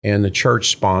 and the church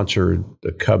sponsored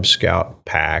the Cub Scout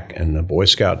Pack and the Boy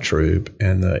Scout Troop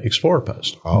and the Explorer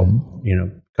Post, all,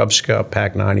 Cub Scout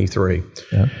Pack 93.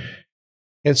 Yeah.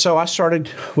 And so I started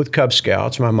with Cub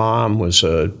Scouts. My mom was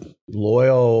a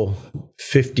loyal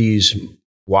 50s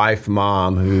wife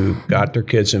mom who got their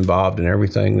kids involved in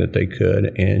everything that they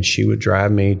could. And she would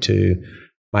drive me to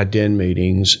my den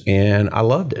meetings, and I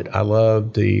loved it. I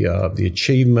loved the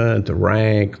achievement, the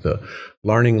rank, the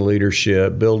learning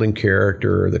leadership, building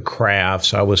character, the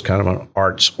crafts. I was kind of an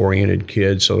arts-oriented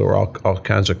kid, so there were all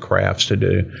kinds of crafts to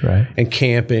do, right. And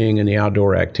camping and the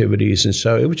outdoor activities. And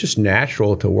so it was just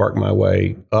natural to work my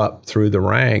way up through the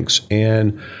ranks.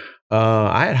 And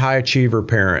I had high achiever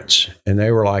parents, and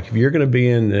they were like, if you're going to be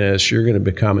in this, you're going to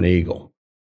become an Eagle.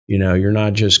 You're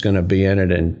not just going to be in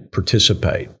it and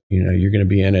participate. You're going to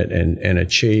be in it and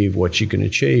achieve what you can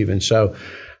achieve. And so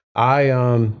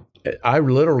I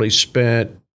literally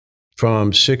spent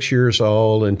from 6 years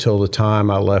old until the time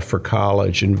I left for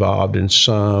college involved in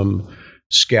some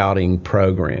scouting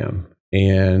program.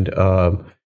 And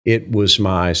it was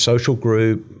my social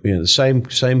group. The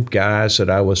same guys that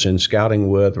I was in scouting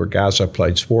with were guys I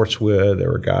played sports with.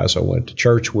 There were guys I went to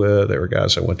church with. There were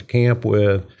guys I went to camp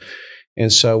with.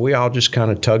 And so we all just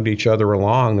kind of tugged each other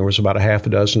along. There was about a half a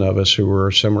dozen of us who were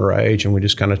similar age, and we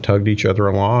just kind of tugged each other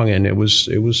along. And it was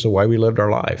the way we lived our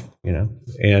life,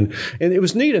 And it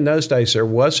was neat in those days. There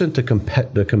wasn't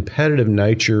the competitive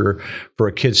nature for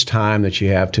a kid's time that you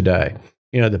have today.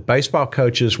 The baseball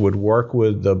coaches would work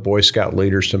with the Boy Scout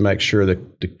leaders to make sure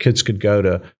that the kids could go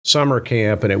to summer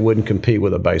camp and it wouldn't compete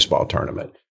with a baseball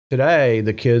tournament. Today,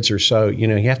 the kids are so, you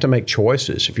have to make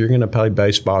choices. If you're going to play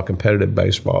baseball, competitive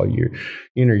baseball,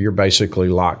 you're basically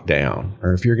locked down.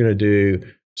 Or if you're going to do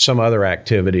some other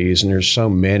activities, and there's so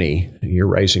many, you're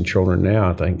raising children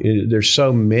now, I think, there's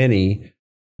so many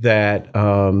that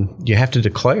you have to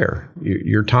declare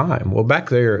your time. Well, back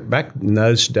in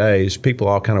those days, people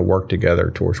all kind of worked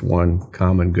together towards one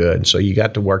common good. So you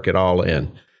got to work it all in.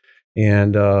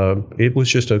 And it was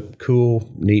just a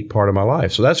cool, neat part of my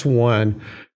life. So that's one.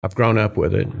 I've grown up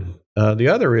with it. The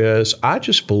other is I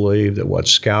just believe that what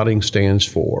scouting stands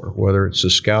for, whether it's the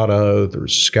Scout Oath or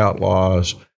Scout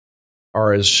laws,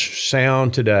 are as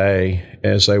sound today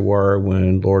as they were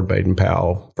when Lord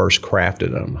Baden-Powell first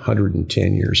crafted them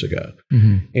 110 years ago.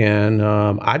 And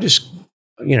I just,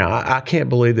 I can't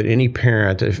believe that any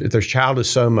parent, if their child is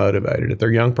so motivated, if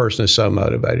their young person is so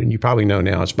motivated, and you probably know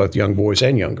now it's both young boys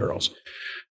and young girls,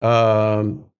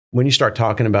 when you start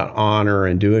talking about honor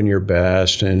and doing your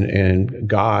best and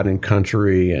God and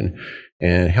country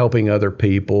and helping other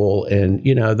people, and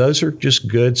those are just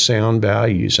good, sound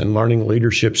values, and learning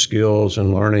leadership skills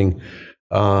and learning,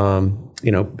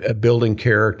 building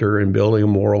character and building a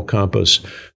moral compass.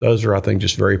 Those are, I think,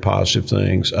 just very positive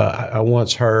things. I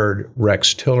once heard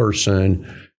Rex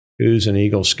Tillerson, who's an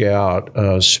Eagle Scout,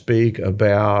 speak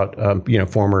about,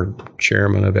 former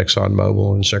chairman of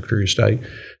ExxonMobil and Secretary of State,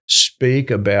 speak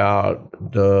about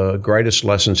the greatest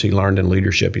lessons he learned in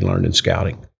leadership he learned in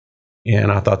scouting.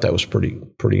 And I thought that was pretty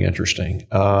interesting.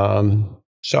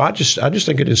 So I just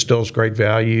think it instills great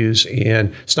values,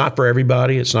 and it's not for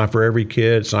everybody. It's not for every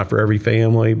kid. It's not for every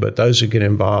family, but those who get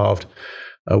involved,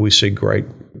 we see great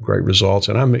results.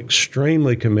 And I'm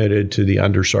extremely committed to the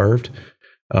underserved.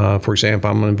 For example,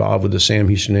 I'm involved with the Sam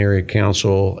Houston Area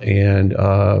Council, and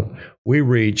we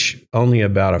reach only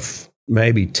about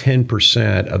maybe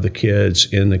 10% of the kids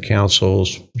in the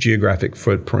council's geographic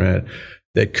footprint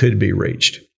that could be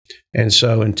reached. And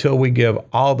so until we give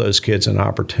all those kids an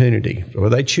opportunity,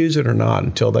 whether they choose it or not,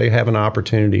 until they have an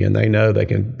opportunity and they know they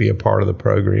can be a part of the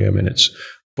program and it's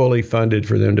fully funded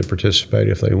for them to participate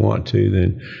if they want to,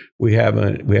 then we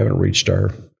haven't reached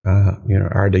our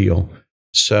deal.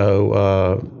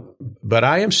 So, but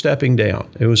I am stepping down.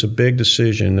 It was a big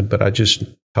decision, but I just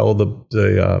told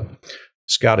the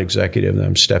Scout executive that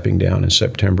I'm stepping down in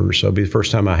September. So it'll be the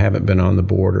first time I haven't been on the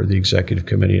board or the executive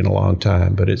committee in a long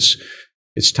time, but it's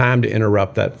time to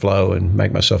interrupt that flow and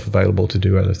make myself available to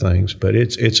do other things. But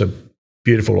it's a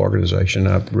beautiful organization.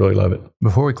 I really love it.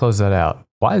 Before we close that out,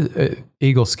 why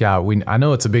Eagle Scout? I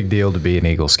know it's a big deal to be an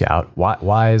Eagle Scout.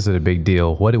 Why is it a big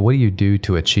deal? What do you do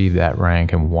to achieve that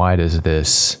rank, and why does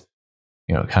this,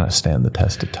 kind of stand the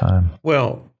test of time?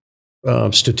 Well,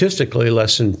 statistically,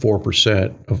 less than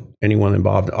 4% of anyone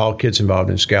involved, all kids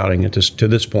involved in scouting, and to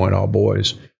this point, all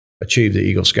boys, achieve the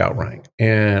Eagle Scout rank.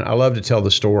 And I love to tell the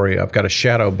story. I've got a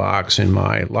shadow box in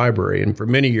my library, and for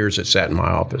many years it sat in my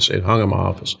office. It hung in my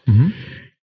office. Mm-hmm.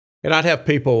 And I'd have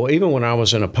people, even when I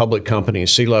was in a public company, a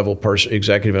C-level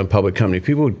executive in a public company,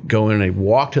 people would go in and they'd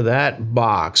walk to that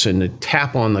box and they'd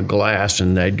tap on the glass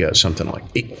and they'd go something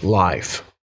like life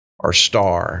or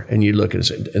star. And you'd look at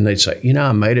it and they'd say,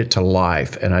 I made it to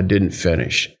life and I didn't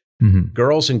finish. Mm-hmm.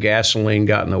 Girls and gasoline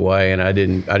got in the way, and I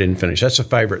didn't finish. That's a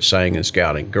favorite saying in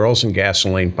scouting. Girls and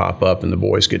gasoline pop up, and the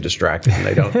boys get distracted,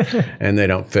 and they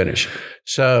don't finish.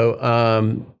 So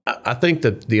I think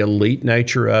that the elite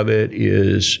nature of it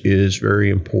is very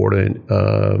important.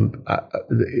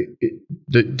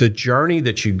 The journey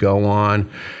that you go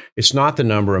on, it's not the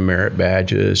number of merit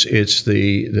badges. It's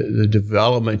the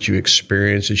development you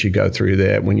experience as you go through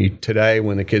that. When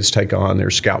the kids take on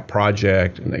their scout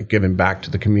project and they're giving back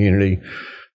to the community,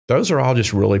 those are all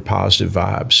just really positive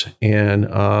vibes. And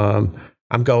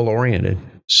I'm goal oriented.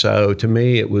 So to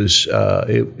me, it was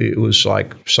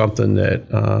like something that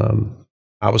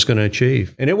I was going to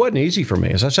achieve. And it wasn't easy for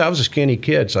me. As I said, I was a skinny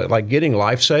kid. So like getting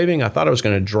life-saving, I thought I was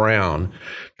going to drown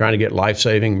trying to get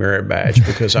life-saving merit badge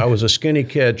because I was a skinny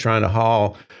kid trying to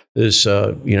haul this,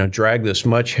 drag this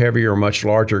much heavier, much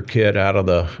larger kid out of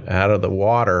the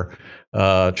water,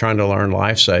 trying to learn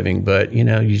life-saving. But,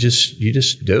 you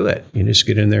just do it. You just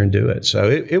get in there and do it. So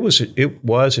it was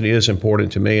and is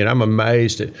important to me. And I'm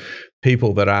amazed at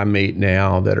people that I meet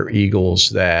now that are Eagles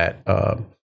that,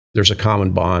 there's a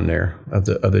common bond there of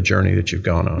the journey that you've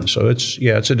gone on. So it's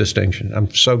a distinction. I'm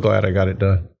so glad I got it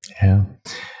done. Yeah.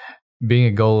 Being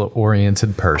a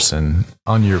goal-oriented person,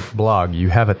 on your blog, you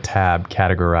have a tab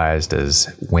categorized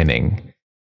as winning.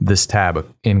 This tab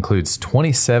includes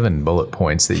 27 bullet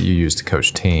points that you use to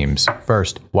coach teams.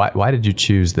 First, why did you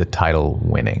choose the title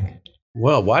winning?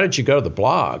 Well, why did you go to the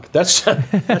blog? That's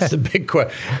the big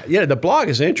question. Yeah, the blog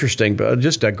is interesting, but I'll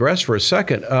just digress for a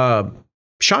second.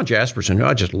 Sean Jasperson, who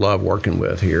I just love working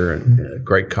with here, and a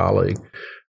great colleague,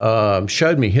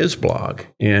 showed me his blog,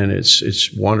 and it's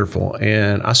wonderful.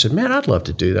 And I said, man, I'd love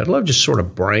to do that. I'd love to just sort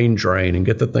of brain drain and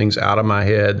get the things out of my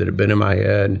head that have been in my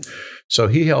head. So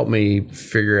he helped me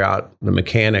figure out the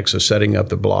mechanics of setting up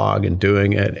the blog and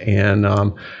doing it. And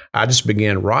I just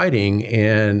began writing,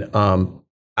 and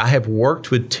I have worked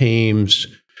with teams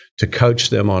to coach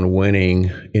them on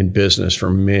winning in business for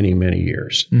many, many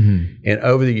years. Mm-hmm. And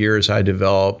over the years, I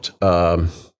developed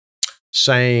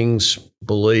sayings,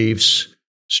 beliefs,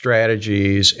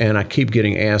 strategies, and I keep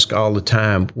getting asked all the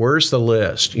time, where's the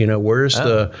list? Where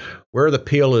are the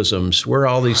peelisms? Where are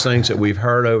all these things that we've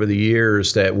heard over the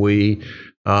years that we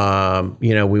want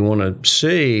to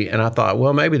see? And I thought,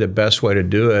 well, maybe the best way to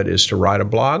do it is to write a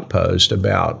blog post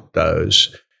about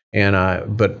those.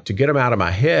 But to get them out of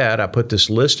my head, I put this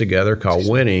list together called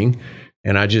Winning,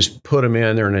 and I just put them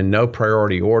in there and in no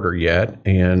priority order yet.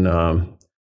 And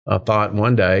I thought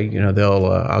one day,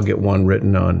 I'll get one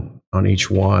written on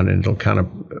each one, and it'll kind of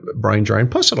brain drain.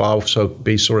 Plus, it'll also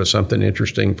be sort of something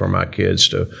interesting for my kids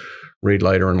to read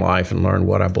later in life and learn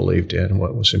what I believed in and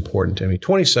what was important to me.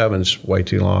 27 is way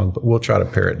too long, but we'll try to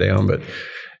pare it down. But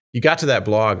you got to that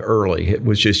blog early. It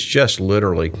was just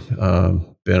literally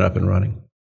been up and running.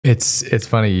 It's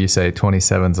funny you say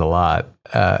 27's a lot.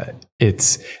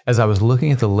 It's as I was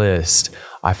looking at the list,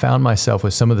 I found myself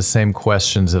with some of the same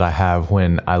questions that I have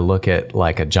when I look at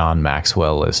like a John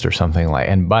Maxwell list or something like.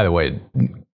 And by the way,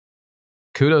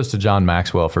 kudos to John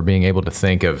Maxwell for being able to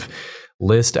think of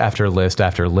list after list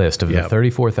after list of the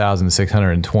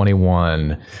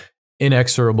 34,621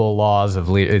 inexorable laws of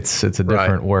it's a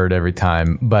different word every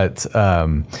time. But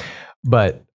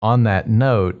on that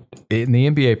note, in the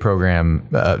MBA program,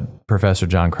 Professor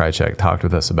John Krychek talked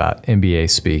with us about MBA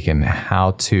speak and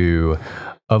how to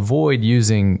avoid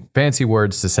using fancy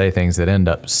words to say things that end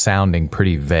up sounding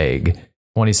pretty vague.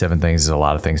 27 things is a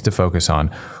lot of things to focus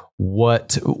on.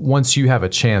 Once you have a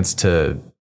chance to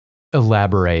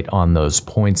elaborate on those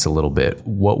points a little bit,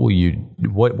 what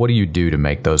do you do to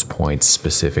make those points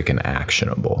specific and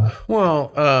actionable? Well,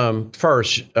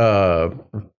 first,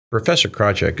 Professor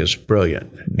Krychek is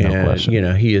brilliant. No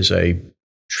question. He is a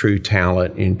true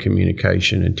talent in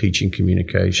communication and teaching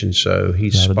communication. So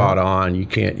he's spot on.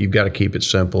 You've got to keep it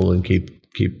simple and keep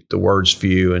the words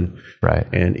few and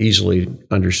easily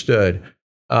understood.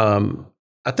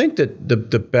 I think that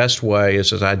the best way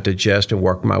is, as I digest and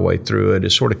work my way through it,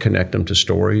 is sort of connect them to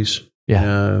stories.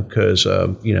 Yeah. Because,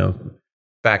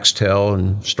 facts tell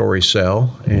and stories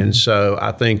sell. Mm-hmm. And so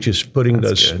I think just putting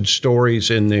stories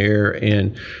in there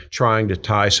and trying to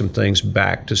tie some things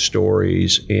back to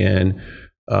stories and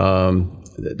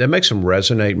that makes them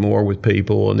resonate more with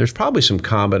people. And there's probably some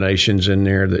combinations in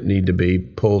there that need to be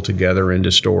pulled together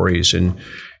into stories and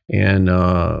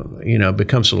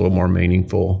becomes a little more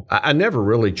meaningful. I never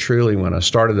really truly, when I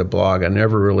started the blog, I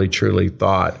never really truly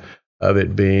thought of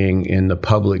it being in the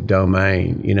public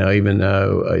domain, even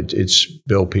though it's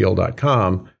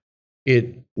billpeel.com,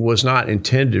 it was not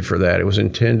intended for that. It was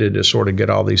intended to sort of get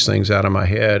all these things out of my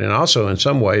head. And also in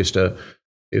some ways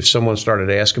if someone started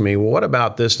asking me, well, what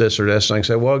about this, or this, and I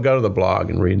say, well, go to the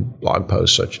blog and read blog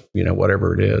posts, such,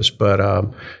 whatever it is. But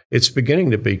it's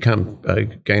beginning to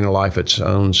gain a life of its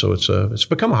own. So it's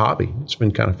become a hobby. It's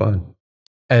been kind of fun.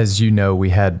 As you know, we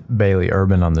had Bailey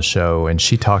Urban on the show, and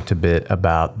she talked a bit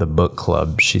about the book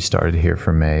club she started here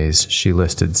for Mays. She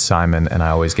listed Simon, and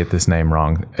I always get this name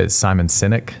wrong. It's Simon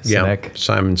Sinek? Yeah,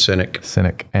 Simon Sinek.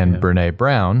 Sinek and Brene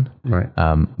Brown. Right.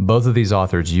 Both of these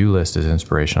authors you list as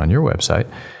inspiration on your website.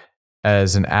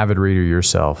 As an avid reader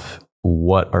yourself,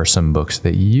 what are some books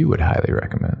that you would highly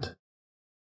recommend?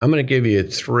 I'm going to give you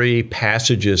 3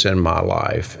 passages in my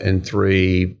life and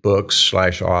 3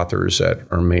 books/authors that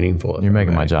are meaningful. You're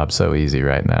making my job so easy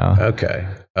right now. Okay.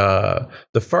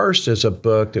 The first is a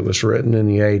book that was written in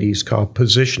the 80s called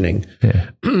Positioning,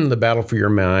 The Battle for Your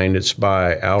Mind. It's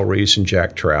by Al Reese and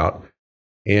Jack Trout.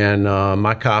 And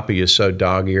my copy is so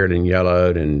dog-eared and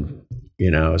yellowed and,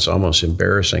 it's almost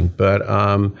embarrassing. But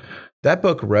that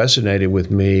book resonated with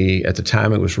me at the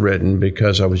time it was written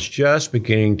because I was just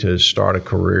beginning to start a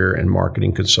career in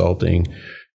marketing consulting,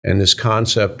 and this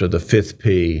concept of the 5th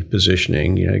P,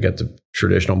 positioning, you got the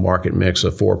traditional market mix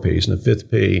of 4 Ps, and the 5th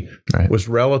P was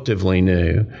relatively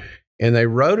new. And they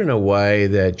wrote in a way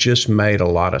that just made a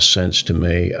lot of sense to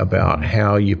me about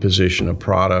how you position a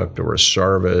product or a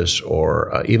service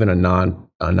or even a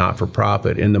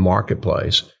not-for-profit in the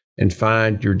marketplace and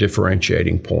find your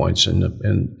differentiating points.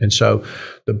 And so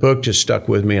the book just stuck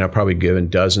with me, and I've probably given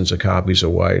dozens of copies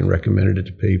away and recommended it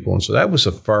to people. And so that was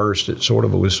the first. It sort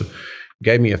of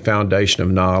gave me a foundation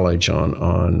of knowledge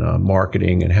on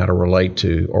marketing and how to relate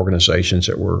to organizations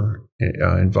that were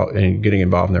getting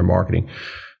involved in their marketing.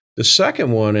 The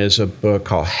second one is a book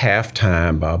called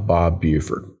Halftime by Bob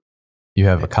Buford. You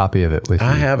have a copy of it with you?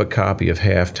 I have a copy of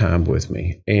Halftime with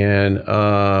me. And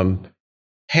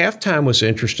Halftime was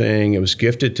interesting. It was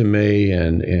gifted to me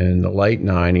in the late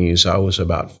 90s. I was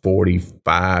about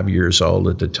 45 years old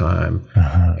at the time.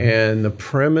 Uh-huh. And the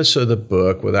premise of the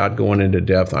book, without going into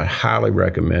depth, I highly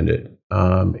recommend it,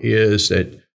 is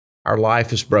that our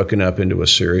life is broken up into a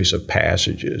series of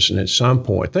passages. And at some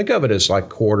point, think of it as like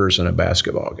quarters in a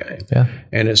basketball game. Yeah.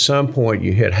 And at some point,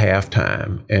 you hit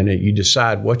halftime and you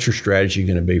decide what's your strategy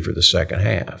going to be for the second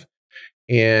half.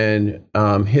 And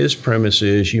his premise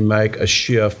is you make a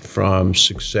shift from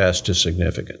success to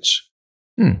significance.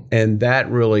 And that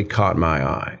really caught my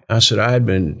eye. I said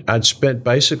I'd spent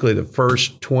basically the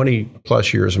first 20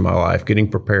 plus years of my life getting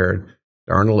prepared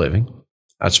to earn a living.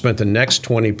 I'd spent the next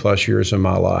 20 plus years of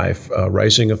my life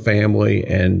raising a family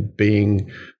and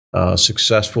being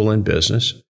successful in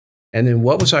business. And then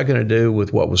what was I going to do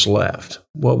with what was left?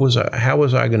 How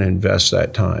was I going to invest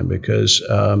that time? Because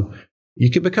you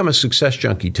can become a success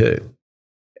junkie too.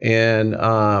 And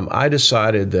I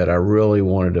decided that I really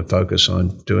wanted to focus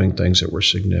on doing things that were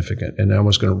significant. And I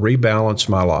was going to rebalance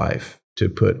my life to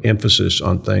put emphasis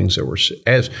on things that were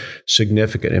as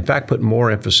significant. In fact, put more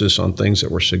emphasis on things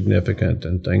that were significant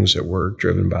than things that were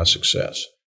driven by success.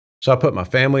 So I put my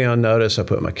family on notice. I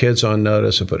put my kids on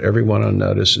notice. I put everyone on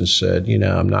notice and said,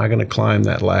 I'm not going to climb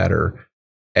that ladder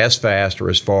as fast or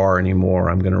as far anymore.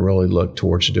 I'm going to really look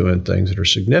towards doing things that are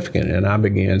significant. And I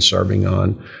began serving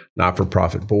on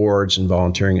not-for-profit boards and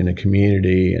volunteering in the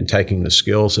community and taking the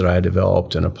skills that I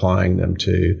developed and applying them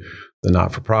to the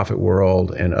not-for-profit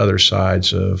world and other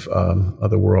sides of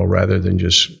the world rather than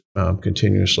just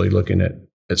continuously looking at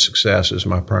success as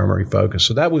my primary focus.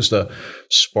 So that was the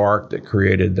spark that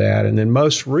created that. And then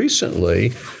most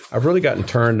recently, I've really gotten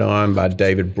turned on by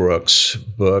David Brooks'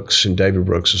 books. And David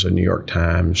Brooks is a New York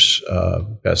Times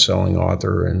best-selling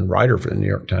author and writer for the New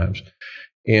York Times.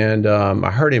 And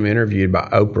I heard him interviewed by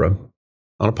Oprah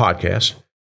on a podcast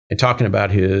and talking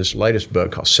about his latest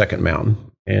book called Second Mountain.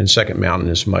 And Second Mountain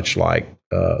is much like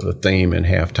the theme in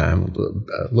Halftime,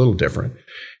 a little different.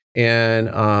 And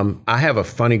I have a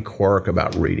funny quirk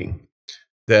about reading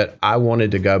that I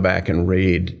wanted to go back and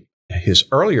read his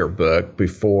earlier book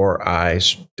before I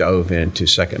dove into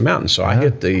Second Mountain. So I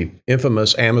hit the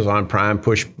infamous Amazon Prime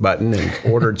push button and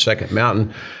ordered Second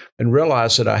Mountain and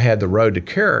realized that I had The Road to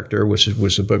Character, which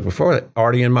was the book before that,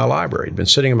 already in my library. It'd been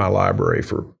sitting in my library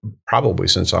for probably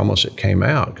since almost it came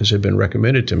out because it had been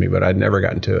recommended to me, but I'd never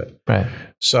gotten to it. Right.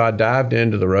 So I dived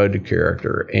into The Road to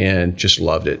Character and just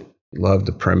loved it. Loved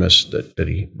the premise that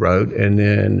he wrote. And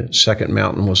then Second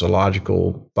Mountain was a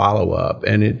logical follow-up.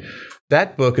 And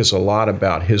that book is a lot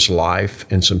about his life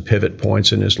and some pivot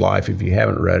points in his life. If you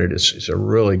haven't read it, it's a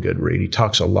really good read. He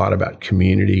talks a lot about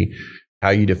community, how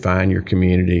you define your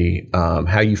community,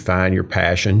 how you find your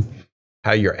passion,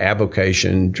 how your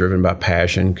avocation driven by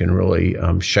passion can really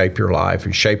shape your life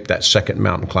and shape that second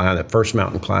mountain climb, that first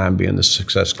mountain climb being the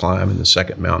success climb and the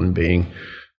second mountain being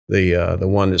the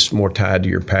one that's more tied to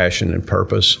your passion and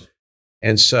purpose.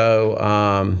 And so,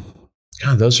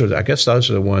 those are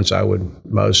the ones I would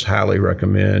most highly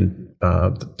recommend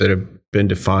that have been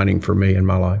defining for me in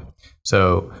my life.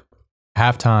 So,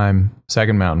 Halftime,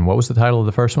 Second Mountain. What was the title of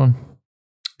the first one?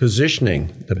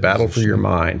 Positioning, The Battle for Your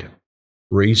Mind,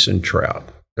 Reese and Trout.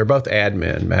 They're both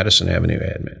admin, Madison Avenue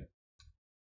admin.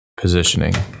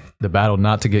 Positioning, the battle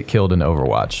not to get killed in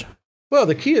Overwatch. Well,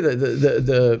 the key of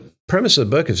the premise of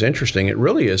the book is interesting. It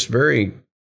really is very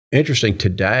interesting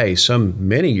today,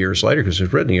 many years later, because it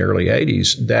was written in the early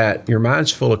 80s, that your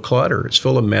mind's full of clutter. It's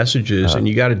full of messages, and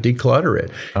you got to declutter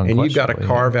it. And you've got to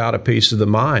carve out a piece of the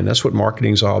mind. That's what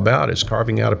marketing's all about, is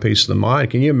carving out a piece of the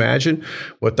mind. Can you imagine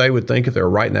what they would think if they were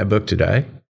writing that book today?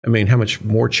 I mean, how much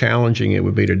more challenging it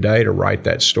would be today to write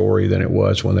that story than it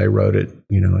was when they wrote it,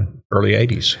 early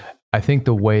 80s. I think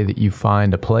the way that you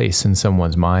find a place in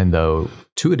someone's mind, though,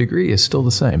 to a degree, is still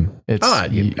the same.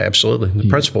 Absolutely. The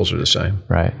principles are the same.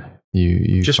 Right.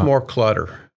 You just more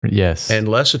clutter. Yes. And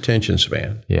less attention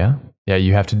span. Yeah. Yeah.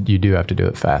 You do have to do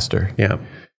it faster. Yeah.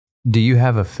 Do you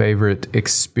have a favorite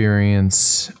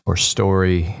experience or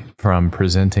story from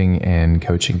presenting and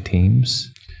coaching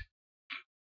teams?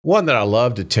 One that I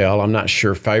love to tell, I'm not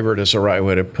sure favorite is the right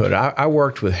way to put it. I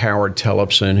worked with Howard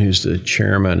Tellefson, who's the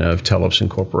chairman of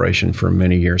Tellefson Corporation, for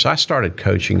many years. I started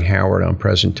coaching Howard on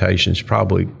presentations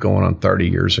probably going on 30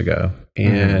 years ago.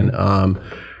 And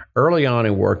early on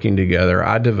in working together,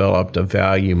 I developed a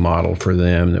value model for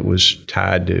them that was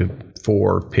tied to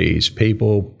 4 Ps: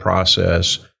 people,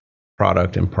 process,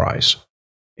 product, and price.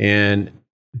 And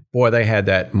boy, they had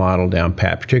that model down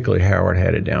pat. Particularly Howard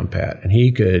had it down pat. And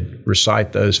he could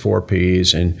recite those 4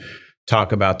 Ps and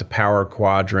talk about the power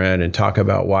quadrant and talk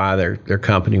about why their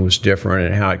company was different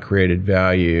and how it created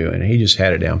value. And he just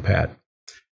had it down pat.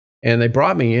 And they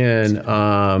brought me in.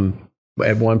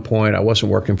 At one point, I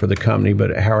wasn't working for the company,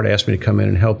 but Howard asked me to come in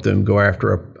and help them go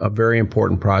after a very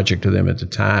important project to them at the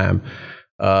time,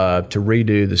 to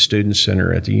redo the Student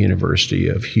Center at the University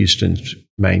of Houston's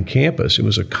main campus. It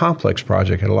was a complex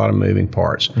project, had a lot of moving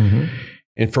parts.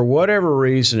 And for whatever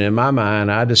reason, in my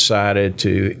mind, I decided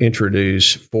to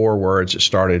introduce 4 words that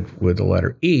started with the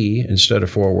letter E instead of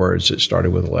 4 words that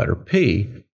started with the letter P,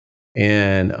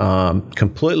 and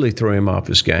completely threw him off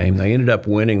his game. They ended up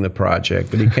winning the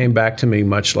project, but he came back to me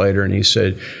much later and he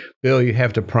said, Bill, you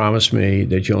have to promise me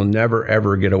that you'll never,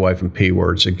 ever get away from P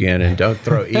words again, and don't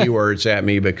throw E words at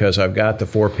me because I've got the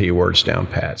 4 P words down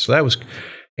pat. So that was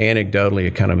anecdotally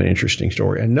a kind of an interesting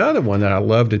story. Another one that I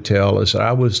love to tell is that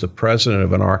I was the president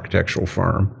of an architectural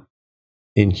firm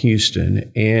in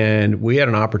Houston, and we had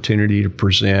an opportunity to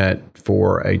present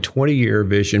for a 20-year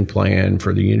vision plan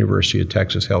for the University of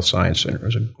Texas Health Science Center. It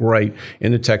was a great,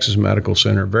 in the Texas Medical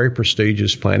Center, very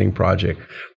prestigious planning project,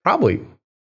 probably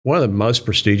one of the most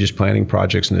prestigious planning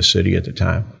projects in the city at the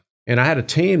time. And I had a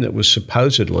team that was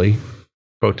supposedly,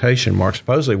 quotation marks,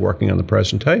 supposedly working on the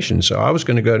presentation. So I was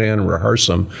going to go down and rehearse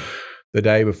them the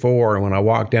day before. And when I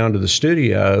walked down to the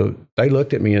studio, they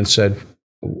looked at me and said,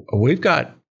 we've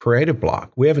got creative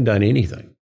block. We haven't done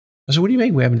anything. I said, what do you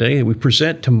mean we haven't done anything? We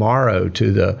present tomorrow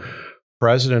to the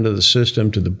president of the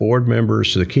system, to the board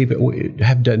members, to the key. We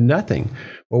have done nothing.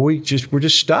 Well, we're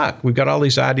just stuck. We've got all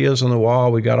these ideas on the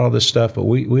wall. We got all this stuff, but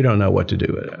we don't know what to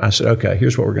do with it. I said, okay,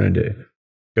 here's what we're going to do.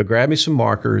 Go grab me some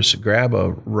markers, grab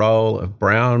a roll of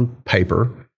brown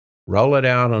paper, roll it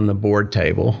out on the board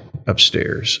table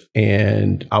upstairs,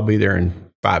 and I'll be there in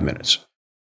 5 minutes.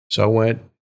 So I went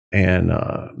and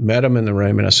met him in the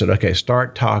room, and I said, okay,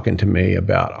 start talking to me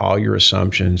about all your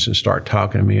assumptions and start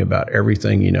talking to me about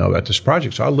everything you know about this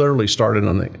project. So I literally started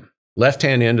on the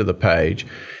left-hand end of the page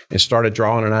and started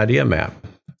drawing an idea map.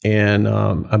 And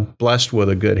I'm blessed with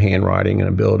a good handwriting and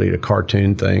ability to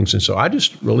cartoon things. And so I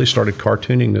just really started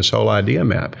cartooning this whole idea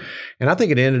map. And I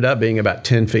think it ended up being about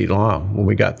 10 feet long when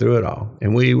we got through it all.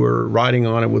 And we were writing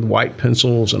on it with white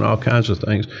pencils and all kinds of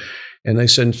things. And they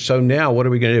said, so now what are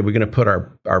we going to do? We're going to put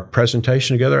our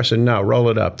presentation together? I said, no, roll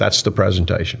it up. That's the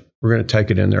presentation. We're going to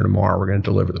take it in there tomorrow. We're going to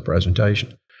deliver the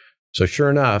presentation. So sure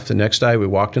enough, the next day we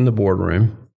walked in the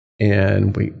boardroom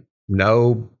and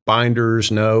no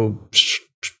binders, no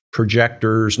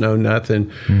projectors, no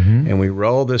nothing. And we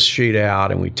rolled this sheet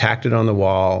out and we tacked it on the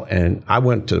wall. And I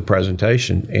went to the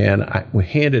presentation and we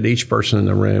handed each person in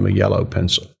the room a yellow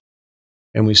pencil.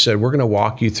 And we said, we're going to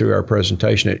walk you through our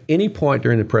presentation. At any point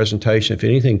during the presentation, if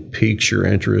anything piques your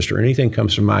interest or anything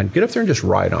comes to mind, get up there and just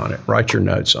write on it, write your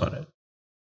notes on it.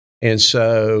 And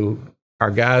so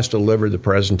our guys delivered the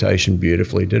presentation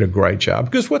beautifully, did a great job.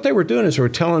 Because what they were doing is they were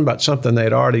telling about something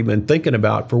they'd already been thinking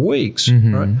about for weeks,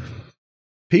 right?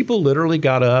 People literally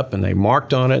got up and they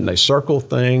marked on it and they circled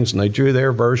things and they drew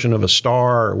their version of a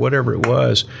star or whatever it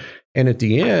was. And at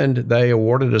the end, they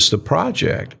awarded us the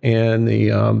project. And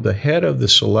the head of the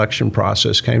selection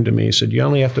process came to me and said, you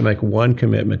only have to make one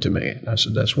commitment to me. And I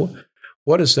said, that's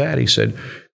what is that? He said,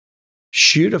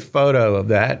 shoot a photo of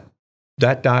that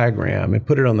diagram and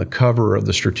put it on the cover of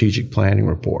the strategic planning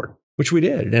report, which we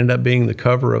did. It ended up being the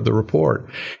cover of the report.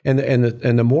 And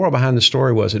the moral behind the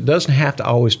story was it doesn't have to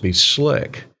always be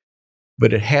slick,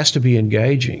 but it has to be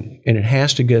engaging, and it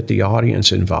has to get the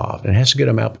audience involved. It has to get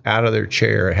them out of their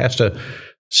chair. It has to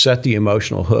set the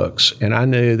emotional hooks. And I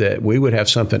knew that we would have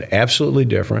something absolutely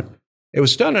different. It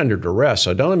was done under duress,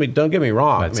 so don't get me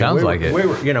wrong. That sounds like it. We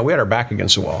had our back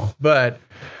against the wall, but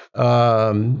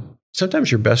sometimes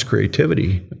your best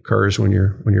creativity occurs when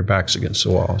your back's against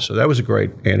the wall. So that was a great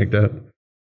anecdote.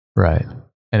 Right.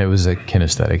 And it was a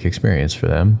kinesthetic experience for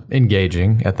them,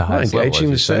 engaging at the highest level. Engaging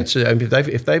in the sense, I mean,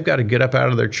 if they've got to get up out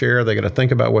of their chair, they got to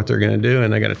think about what they're going to do,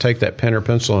 and they got to take that pen or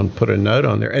pencil and put a note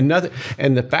on there. And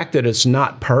the fact that it's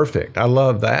not perfect, I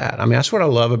love that. I mean, that's what I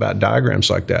love about diagrams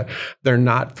like that. They're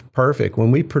not perfect.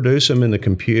 When we produce them in the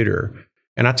computer,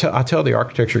 and I tell the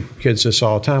architecture kids this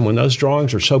all the time, when those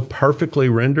drawings are so perfectly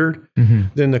rendered,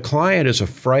 then the client is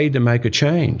afraid to make a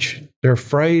change. They're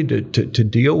afraid to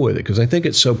deal with it because they think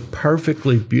it's so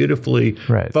perfectly, beautifully,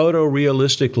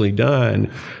 photorealistically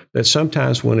done that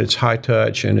sometimes when it's high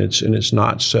touch and it's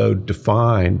not so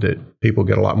defined, that people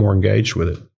get a lot more engaged with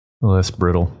it. Well, that's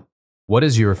brittle. What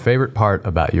is your favorite part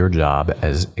about your job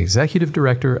as Executive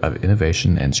Director of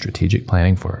Innovation and Strategic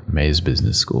Planning for Mays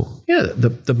Business School? Yeah,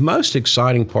 the most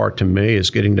exciting part to me is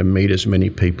getting to meet as many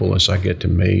people as I get to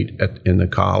meet in the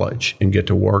college and get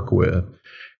to work with.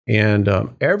 And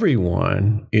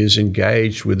everyone is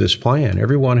engaged with this plan.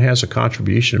 Everyone has a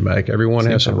contribution to make. Everyone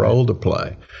has a role to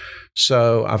play.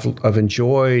 So I've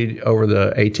enjoyed over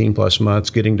the 18 plus months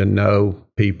getting to know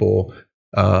people,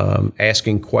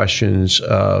 asking questions,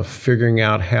 figuring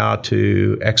out how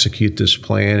to execute this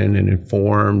plan in an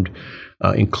informed,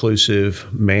 inclusive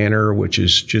manner, which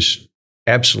is just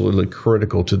absolutely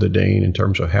critical to the dean in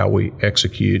terms of how we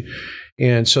execute.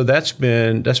 And so that's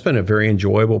been a very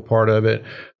enjoyable part of it.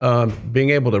 Being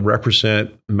able to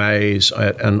represent Mays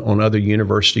on other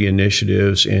university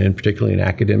initiatives, and particularly in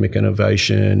academic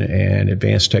innovation and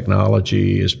advanced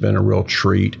technology, has been a real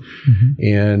treat.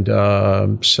 And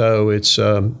so it's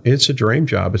a dream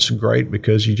job. It's great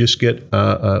because you just get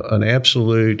an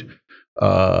absolute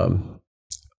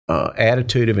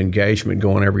attitude of engagement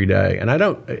going every day. And I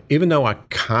don't, even though I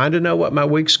kind of know what my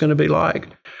week's going to be like,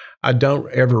 I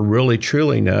don't ever really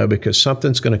truly know, because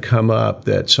something's going to come up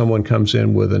that someone comes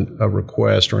in with a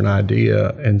request or an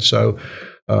idea. And so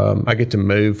I get to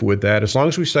move with that as long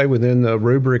as we stay within the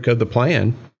rubric of the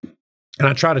plan. And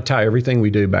I try to tie everything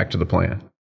we do back to the plan.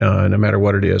 No matter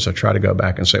what it is, I try to go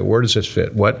back and say, where does this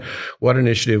fit? What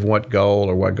initiative, what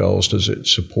goal, or what goals does it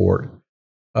support?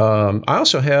 I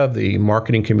also have the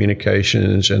marketing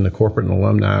communications and the corporate and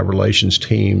alumni relations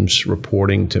teams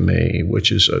reporting to me,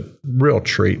 which is a real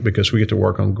treat because we get to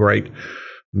work on great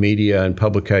media and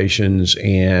publications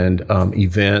and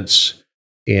events.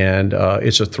 And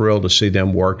it's a thrill to see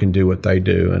them work and do what they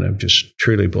do. And I'm just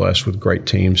truly blessed with great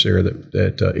teams there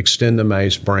that extend the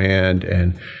Mays brand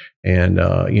and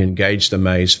engage the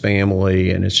Mays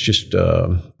family. And it's just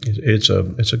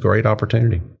it's a great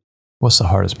opportunity. What's the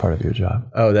hardest part of your job?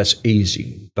 Oh, that's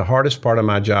easy. The hardest part of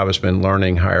my job has been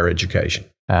learning higher education.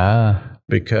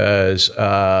 Because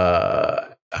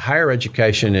higher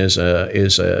education is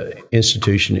a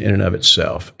institution in and of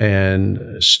itself, and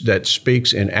that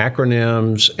speaks in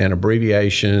acronyms and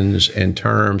abbreviations and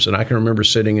terms. And I can remember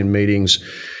sitting in meetings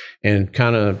and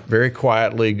kind of very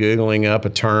quietly Googling up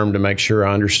a term to make sure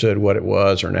I understood what it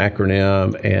was, or an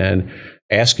acronym, and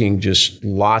asking just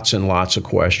lots and lots of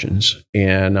questions.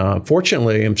 And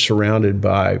fortunately, I'm surrounded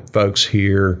by folks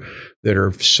here that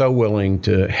are so willing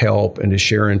to help and to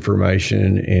share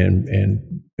information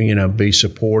and be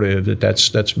supportive.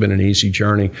 That's been an easy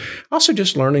journey. Also,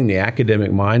 just learning the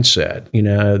academic mindset,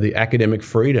 the academic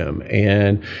freedom.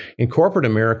 And in corporate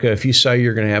America, if you say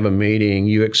you're going to have a meeting,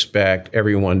 you expect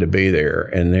everyone to be there,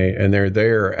 and they're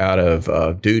there out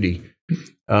of duty.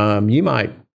 You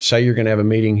might say you're going to have a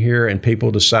meeting here, and people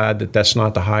decide that that's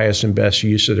not the highest and best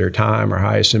use of their time or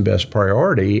highest and best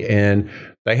priority, and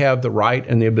they have the right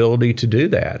and the ability to do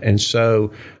that. And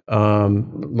so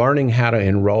learning how to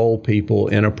enroll people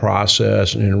in a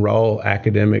process and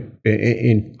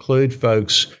include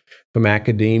folks from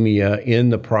academia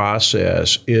in the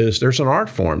process, there's an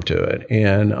art form to it.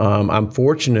 And I'm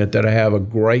fortunate that I have a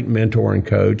great mentor and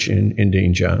coach in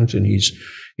Dean Jones, and he's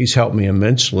helped me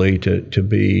immensely to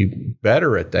be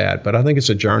better at that. But I think it's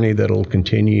a journey that'll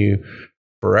continue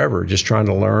forever, just trying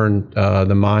to learn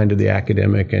the mind of the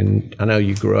academic. And I know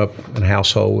you grew up in a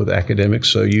household with academics,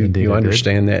 so you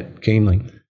understand that keenly.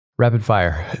 Rapid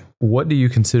fire. What do you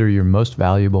consider your most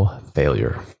valuable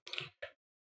failure?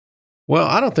 Well,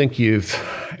 I don't think you've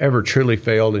ever truly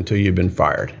failed until you've been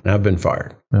fired. And I've been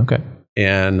fired. Okay.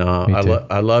 And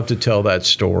I love to tell that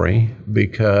story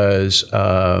because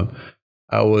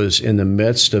I was in the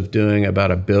midst of doing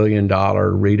about $1 billion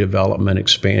redevelopment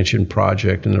expansion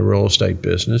project in the real estate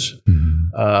business.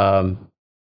 Mm-hmm.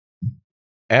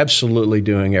 Absolutely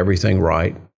doing everything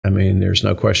right. I mean, there's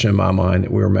no question in my mind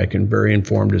that we were making very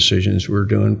informed decisions. We were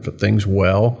doing things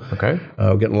well. Okay.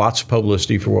 Getting lots of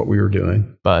publicity for what we were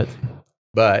doing.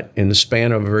 But in the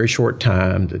span of a very short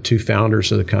time, the two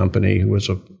founders of the company, who was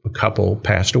a couple,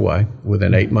 passed away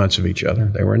within 8 months of each other.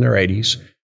 They were in their 80s.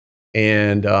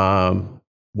 And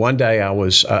one day I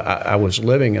was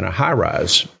living in a high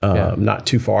rise, not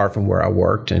too far from where I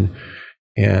worked, and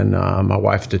my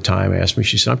wife at the time asked me.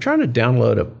 She said, "I'm trying to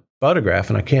download a photograph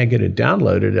and I can't get it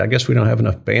downloaded. I guess we don't have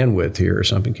enough bandwidth here or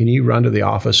something. Can you run to the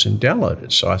office and download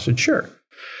it?" So I said, "Sure."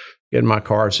 Get in my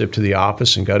car, zip to the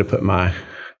office, and go to put my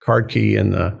card key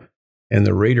in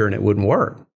the reader, and it wouldn't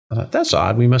work. I thought, that's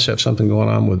odd. We must have something going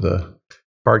on with the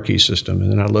card key system.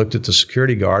 And then I looked at the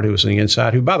security guard who was on the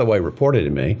inside, who, by the way, reported to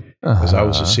me because I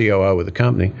was the COO of the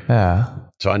company. Yeah.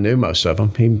 So I knew most of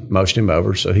them. He motioned him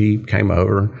over. So he came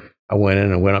over. I went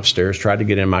in and went upstairs, tried to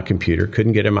get in my computer,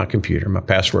 couldn't get in my computer. My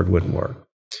password wouldn't work.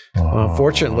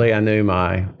 Fortunately, I knew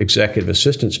my executive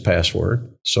assistant's password.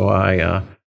 So I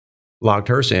logged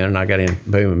hers in and I got in,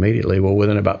 boom, immediately. Well,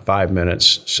 within about 5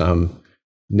 minutes, some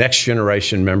next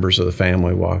generation members of the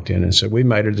family walked in and said, "We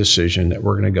made a decision that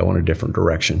we're going to go in a different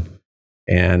direction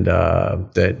and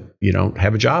that you don't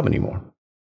have a job anymore.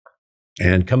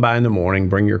 And come by in the morning,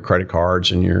 bring your credit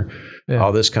cards and your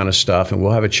all this kind of stuff, and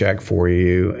we'll have a check for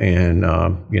you and,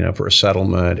 for a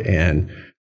settlement and,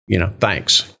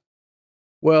 thanks."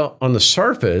 Well, on the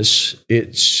surface,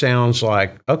 it sounds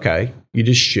like, okay, you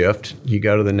just shift, you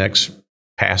go to the next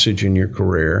passage in your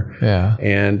career. Yeah.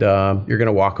 And you're going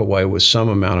to walk away with some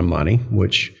amount of money,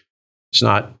 which is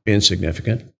not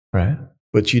insignificant. Right.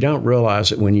 But you don't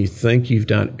realize it when you think you've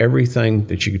done everything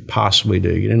that you could possibly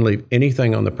do. You didn't leave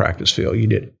anything on the practice field. You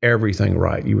did everything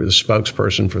right. You were the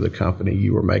spokesperson for the company.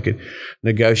 You were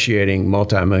negotiating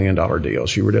multi-million-dollar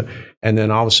deals. And then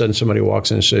all of a sudden somebody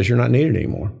walks in and says, you're not needed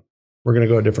anymore. We're going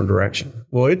to go a different direction.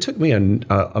 Well, it took me a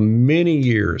number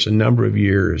of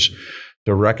years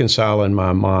to reconcile in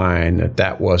my mind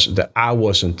that I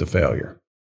wasn't the failure.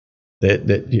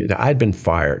 That I'd been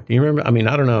fired. You remember? I mean,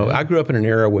 I don't know. I grew up in an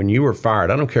era when you were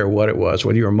fired. I don't care what it was.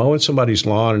 Whether you were mowing somebody's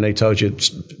lawn and they told you,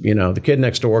 the kid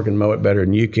next door can mow it better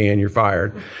than you can, you're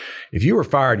fired. If you were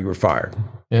fired, you were fired.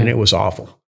 Yeah. And it was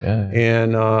awful. Yeah.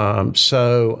 And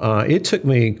so it took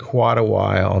me quite a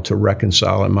while to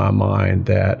reconcile in my mind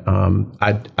that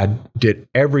I did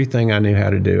everything I knew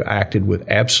how to do, acted with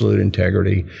absolute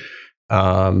integrity.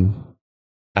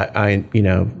 I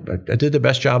did the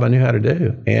best job I knew how to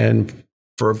do. And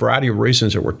for a variety of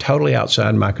reasons that were totally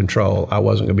outside my control, I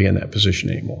wasn't going to be in that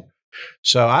position anymore.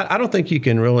 So I don't think you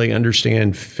can really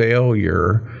understand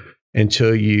failure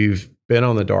until you've been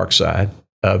on the dark side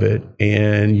of it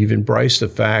and you've embraced the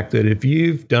fact that if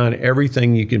you've done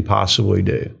everything you can possibly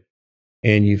do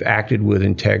and you've acted with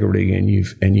integrity and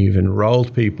you've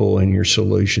enrolled people in your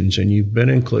solutions and you've been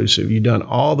inclusive, you've done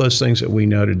all those things that we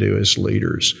know to do as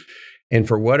leaders. And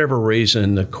for whatever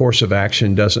reason, the course of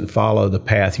action doesn't follow the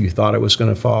path you thought it was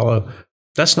going to follow,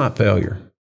 that's not failure.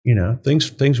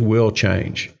 Things will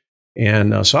change.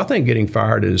 And so I think getting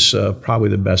fired is probably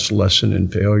the best lesson in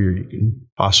failure you can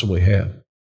possibly have.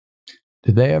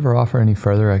 Did they ever offer any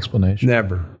further explanation?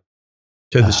 Never.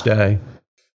 To this day.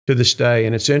 To this day.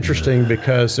 And it's interesting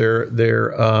because they're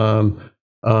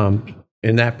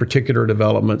in that particular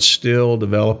development, still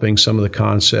developing some of the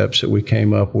concepts that we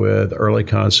came up with, early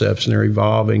concepts, and they're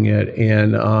evolving it.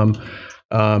 And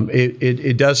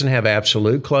it doesn't have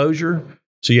absolute closure,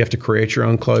 so you have to create your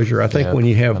own closure. I think when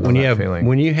you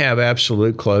have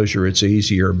absolute closure, it's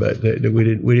easier. But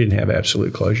we didn't have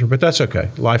absolute closure. But that's okay.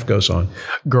 Life goes on.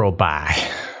 Girl, bye.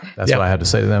 That's what I had to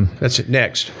say to them. That's it.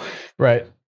 Next, right.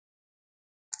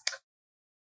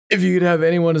 If you could have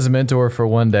anyone as a mentor for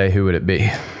one day, who would it be?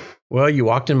 Well, you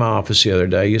walked in my office the other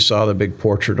day. You saw the big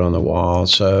portrait on the wall.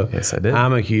 So yes, I did.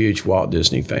 I'm a huge Walt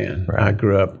Disney fan. Right. I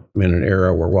grew up in an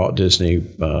era where Walt Disney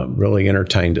really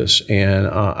entertained us. And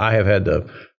I have had the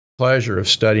pleasure of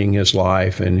studying his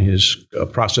life and his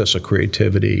process of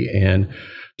creativity and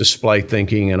display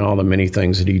thinking and all the many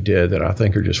things that he did that I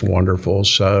think are just wonderful.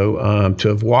 So to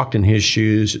have walked in his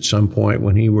shoes at some point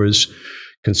when he was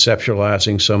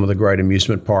conceptualizing some of the great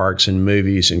amusement parks and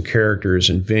movies and characters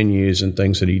and venues and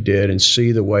things that he did and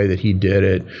see the way that he did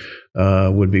it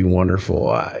would be wonderful.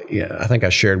 I think I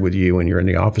shared with you when you were in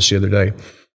the office the other day.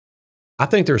 I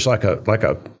think there's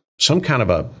some kind of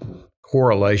a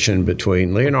correlation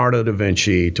between Leonardo da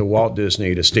Vinci to Walt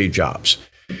Disney to Steve Jobs,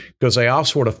 because they all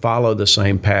sort of follow the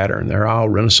same pattern. They're all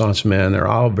Renaissance men. They're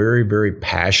all very, very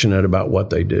passionate about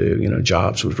what they do.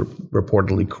 Jobs would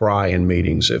reportedly cry in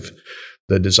meetings if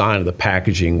the design of the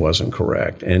packaging wasn't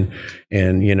correct. And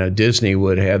Disney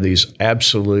would have these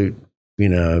absolute,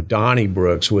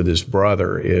 Donnybrooks with his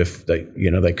brother if they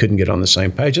couldn't get on the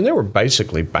same page. And they were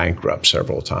basically bankrupt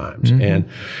several times. Mm-hmm.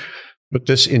 But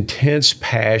this intense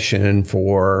passion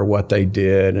for what they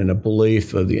did and a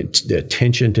belief of the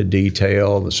attention to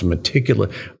detail, this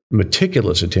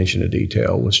meticulous attention to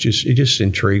detail it just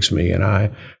intrigues me. And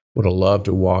I would have loved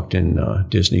to have walked in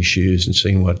Disney's shoes and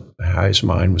seen how his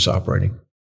mind was operating.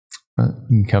 You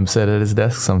can come sit at his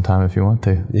desk sometime if you want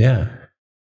to. Yeah.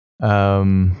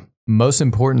 Most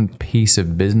important piece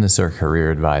of business or career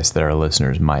advice that our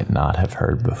listeners might not have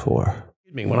heard before.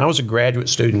 When I was a graduate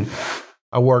student,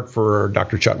 I worked for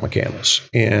Dr. Chuck McCandless,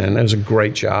 and it was a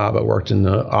great job. I worked in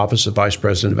the Office of Vice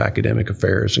President of Academic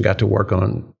Affairs and got to work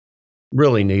on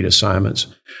really neat assignments.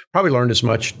 Probably learned as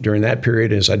much during that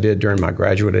period as I did during my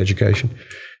graduate education.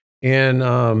 And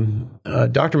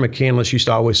Dr. McCandless used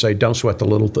to always say, don't sweat the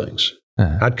little things.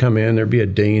 Uh-huh. I'd come in, there'd be a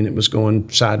dean that was going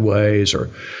sideways, or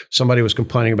somebody was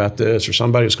complaining about this, or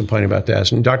somebody was complaining about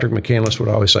that. And Dr. McCandless would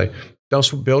always say, don't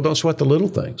sweat the little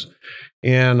things.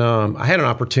 And I had an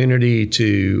opportunity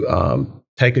to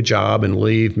take a job and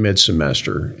leave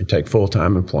mid-semester and take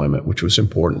full-time employment, which was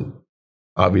important,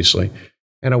 obviously.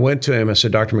 And I went to him. I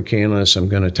said, Dr. McCandless, I'm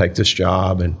going to take this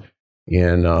job, and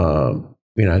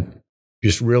I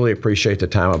just really appreciate the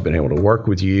time I've been able to work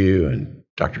with you and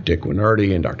Dr. Dick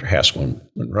Winerty and Dr. Haskell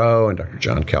Monroe and Dr.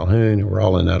 John Calhoun, who were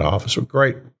all in that office, were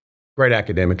great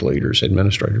academic leaders,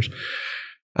 administrators.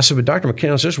 I said, but Dr.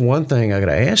 McCandless, there's one thing I got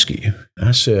to ask you.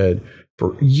 I said,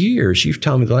 for years, you've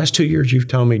told me, the last 2 years, you've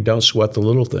told me don't sweat the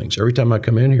little things. Every time I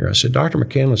come in here, I said, Dr.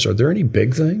 McCandless, are there any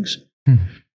big things? And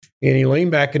he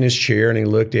leaned back in his chair and he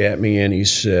looked at me and he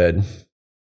said,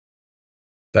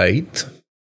 faith,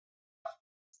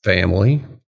 family,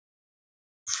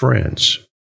 friends.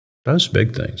 Those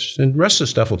big things. And the rest of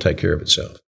the stuff will take care of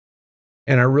itself.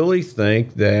 And I really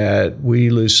think that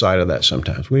we lose sight of that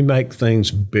sometimes. We make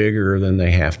things bigger than they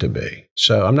have to be.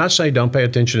 So I'm not saying don't pay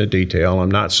attention to detail.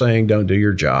 I'm not saying don't do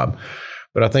your job.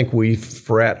 But I think we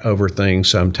fret over things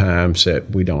sometimes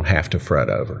that we don't have to fret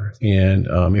over. And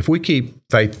if we keep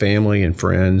faith, family, and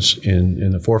friends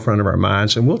in the forefront of our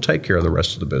minds, then we'll take care of the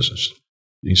rest of the business.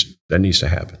 That needs to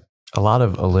happen. A lot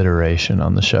of alliteration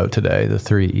on the show today. The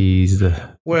 3 E's, the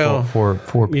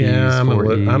four P's. Yeah,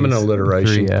 I'm an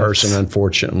alliteration person,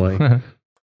 unfortunately.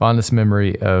 Fondest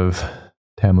memory of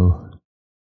TAMU?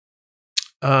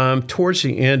 Towards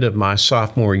the end of my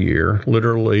sophomore year,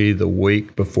 literally the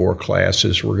week before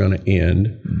classes were going to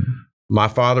end, my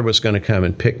father was going to come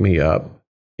and pick me up,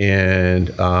 and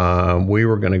we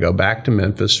were going to go back to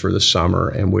Memphis for the summer,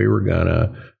 and we were going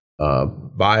to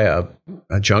buy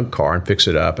a junk car and fix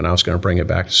it up, and I was going to bring it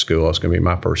back to school. It was going to be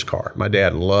my first car. My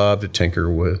dad loved to tinker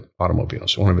with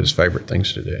automobiles. One of his favorite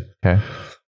things to do. Okay.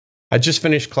 I just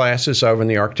finished classes over in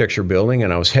the architecture building,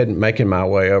 and I was making my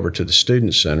way over to the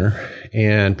student center,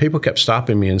 and people kept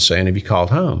stopping me and saying, have you called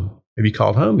home? Have you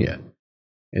called home yet?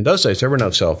 In those days, there were no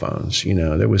cell phones. You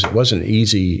know, it wasn't an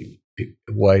easy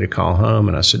way to call home.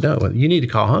 And I said, no, you need to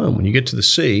call home. When you get to the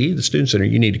student center,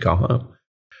 you need to call home.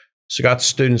 So got to the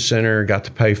student center, got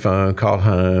the payphone, called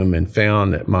home, and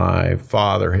found that my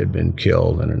father had been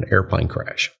killed in an airplane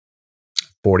crash,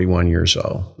 41 years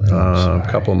old, a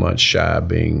couple of months shy of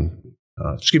being,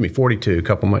 42, a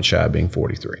couple of months shy of being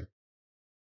 43.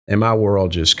 And my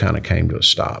world just kind of came to a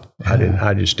stop.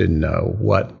 I just didn't know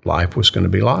what life was going to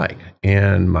be like.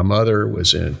 And my mother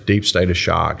was in a deep state of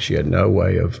shock. She had no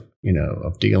way of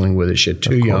dealing with it. She had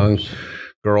 2 young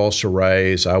girls to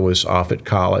raise. I was off at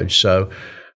college. So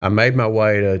I made my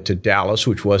way to Dallas,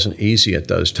 which wasn't easy in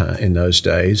those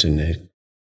days, and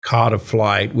caught a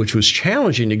flight, which was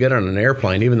challenging to get on an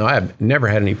airplane, even though I had never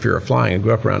had any fear of flying. I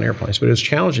grew up around airplanes, but it was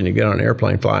challenging to get on an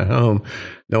airplane, fly home,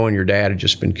 knowing your dad had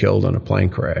just been killed in a plane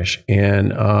crash.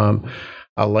 And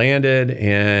I landed,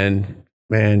 and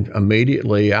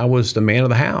immediately I was the man of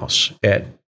the house at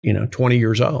 20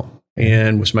 years old,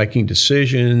 and was making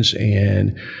decisions,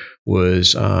 and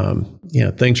was,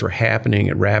 things were happening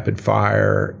at rapid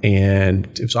fire, and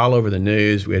it was all over the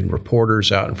news. We had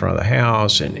reporters out in front of the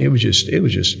house, and it was just a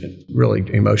really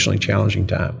emotionally challenging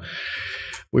time.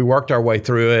 We worked our way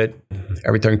through it.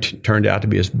 Everything turned out to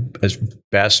be as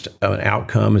best of an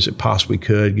outcome as it possibly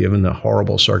could, given the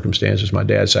horrible circumstances. My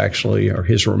dad's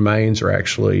his remains are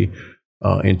actually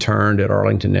interned at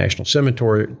Arlington National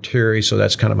Cemetery, so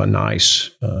that's kind of a nice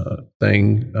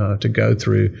thing to go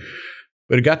through.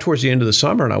 But it got towards the end of the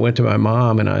summer, and I went to my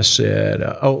mom and I said,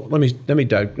 let me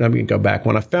go back.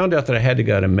 When I found out that I had to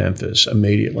go to Memphis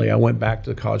immediately, I went back to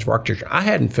the College of Architecture. I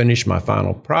hadn't finished my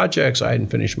final projects. I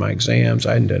hadn't finished my exams.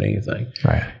 I hadn't done anything.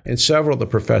 Right. And several of the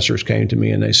professors came to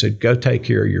me and they said, go take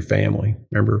care of your family.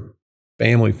 Remember,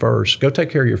 family first. Go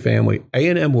take care of your family.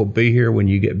 A&M will be here when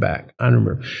you get back. I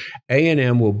remember.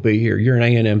 A&M will be here. Your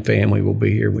A&M family will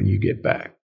be here when you get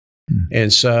back.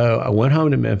 And so I went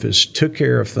home to Memphis, took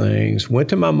care of things, went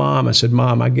to my mom. I said,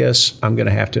 Mom, I guess I'm going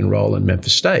to have to enroll in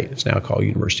Memphis State. It's now called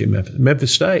University of Memphis.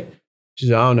 Memphis State. She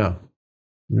said, oh,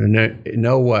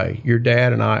 no way. Your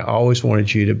dad and I always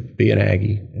wanted you to be an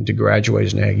Aggie and to graduate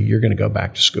as an Aggie. You're going to go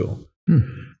back to school.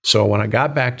 So when I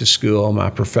got back to school, my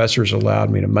professors allowed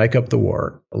me to make up the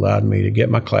work, allowed me to get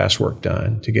my classwork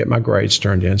done, to get my grades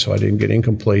turned in so I didn't get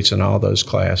incompletes in all those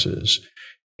classes.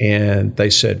 And they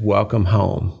said, welcome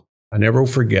home. I never will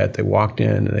forget, they walked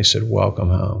in and they said, welcome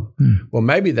home. Well,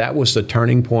 maybe that was the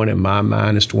turning point in my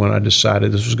mind as to when I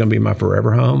decided this was going to be my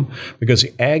forever home, because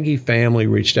the Aggie family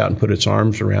reached out and put its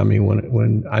arms around me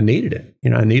when I needed it.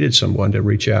 I needed someone to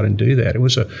reach out and do that. It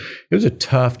was a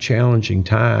tough, challenging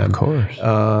time. Of course.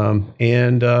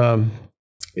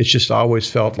 It's just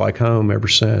always felt like home ever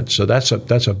since. So that's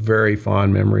a very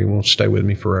fond memory and will stay with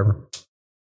me forever.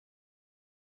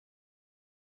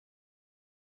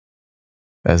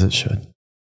 As it should.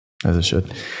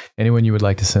 Anyone you would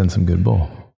like to send some good bull?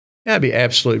 I'd be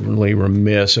absolutely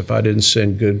remiss if I didn't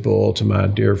send good bull to my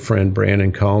dear friend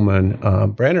Brandon Coleman.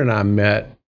 Brandon and I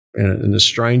met in the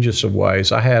strangest of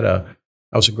ways. I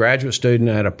was a graduate student.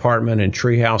 I had an apartment in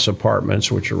Treehouse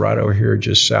Apartments, which are right over here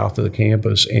just south of the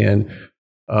campus. And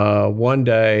One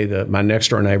day, my next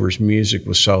door neighbor's music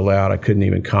was so loud I couldn't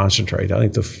even concentrate. I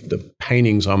think the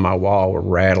paintings on my wall were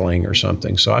rattling or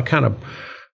something. So I kind of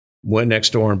went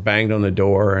next door and banged on the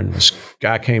door, and this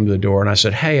guy came to the door, and I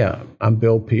said, "Hey, I'm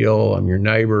Bill Peel. I'm your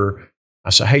neighbor." I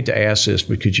said, "I hate to ask this,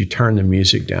 but could you turn the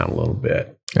music down a little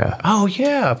bit?" Yeah. "Oh,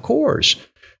 yeah, of course."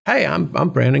 "Hey, I'm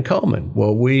Brandon Coleman."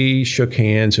 Well, we shook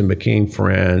hands and became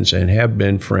friends and have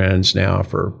been friends now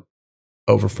for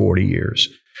over 40 years.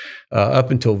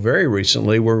 Up until very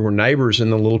recently, we were neighbors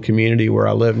in the little community where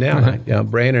I live now.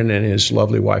 Brandon and his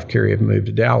lovely wife, Carrie, have moved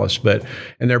to Dallas.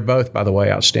 And they're both, by the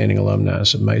way, outstanding alumni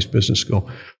of Mays Business School.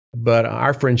 But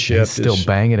our friendship He's still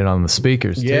banging it on the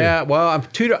speakers, too. Yeah, well,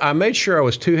 I made sure I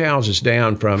was 2 houses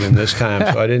down from him this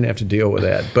time, so I didn't have to deal with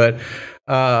that. But,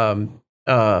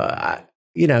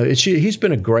 he's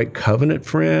been a great covenant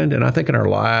friend. And I think in our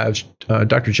lives,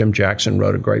 Dr. Jim Jackson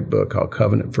wrote a great book called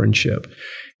Covenant Friendship.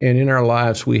 And in our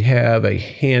lives, we have a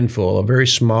very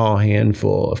small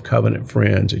handful of covenant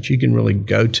friends that you can really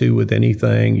go to with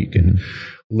anything. You can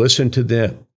listen to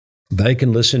them. They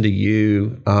can listen to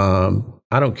you.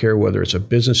 I don't care whether it's a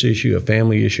business issue, a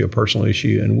family issue, a personal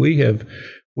issue. And we have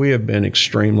been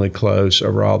extremely close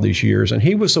over all these years. And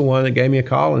he was the one that gave me a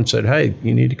call and said, "Hey,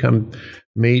 you need to come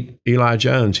meet Eli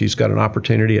Jones. He's got an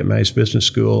opportunity at Mays Business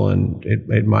School, and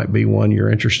it might be one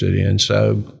you're interested in."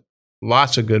 So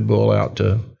lots of good bull out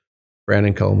to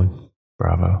Brandon Coleman.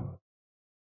 Bravo.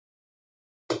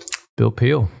 Bill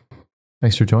Peel,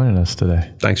 thanks for joining us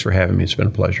today. Thanks for having me. It's been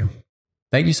a pleasure.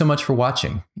 Thank you so much for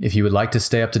watching. If you would like to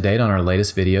stay up to date on our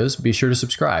latest videos, be sure to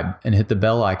subscribe and hit the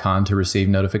bell icon to receive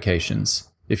notifications.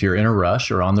 If you're in a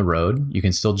rush or on the road, you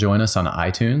can still join us on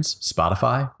iTunes,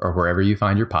 Spotify, or wherever you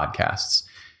find your podcasts.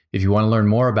 If you want to learn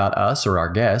more about us or our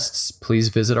guests, please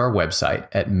visit our website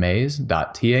at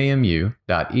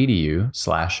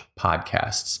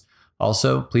mays.tamu.edu/podcasts.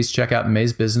 Also, please check out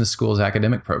Mays Business School's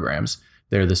academic programs.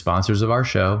 They're the sponsors of our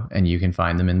show, and you can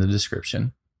find them in the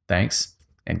description. Thanks,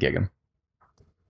 and gig 'em.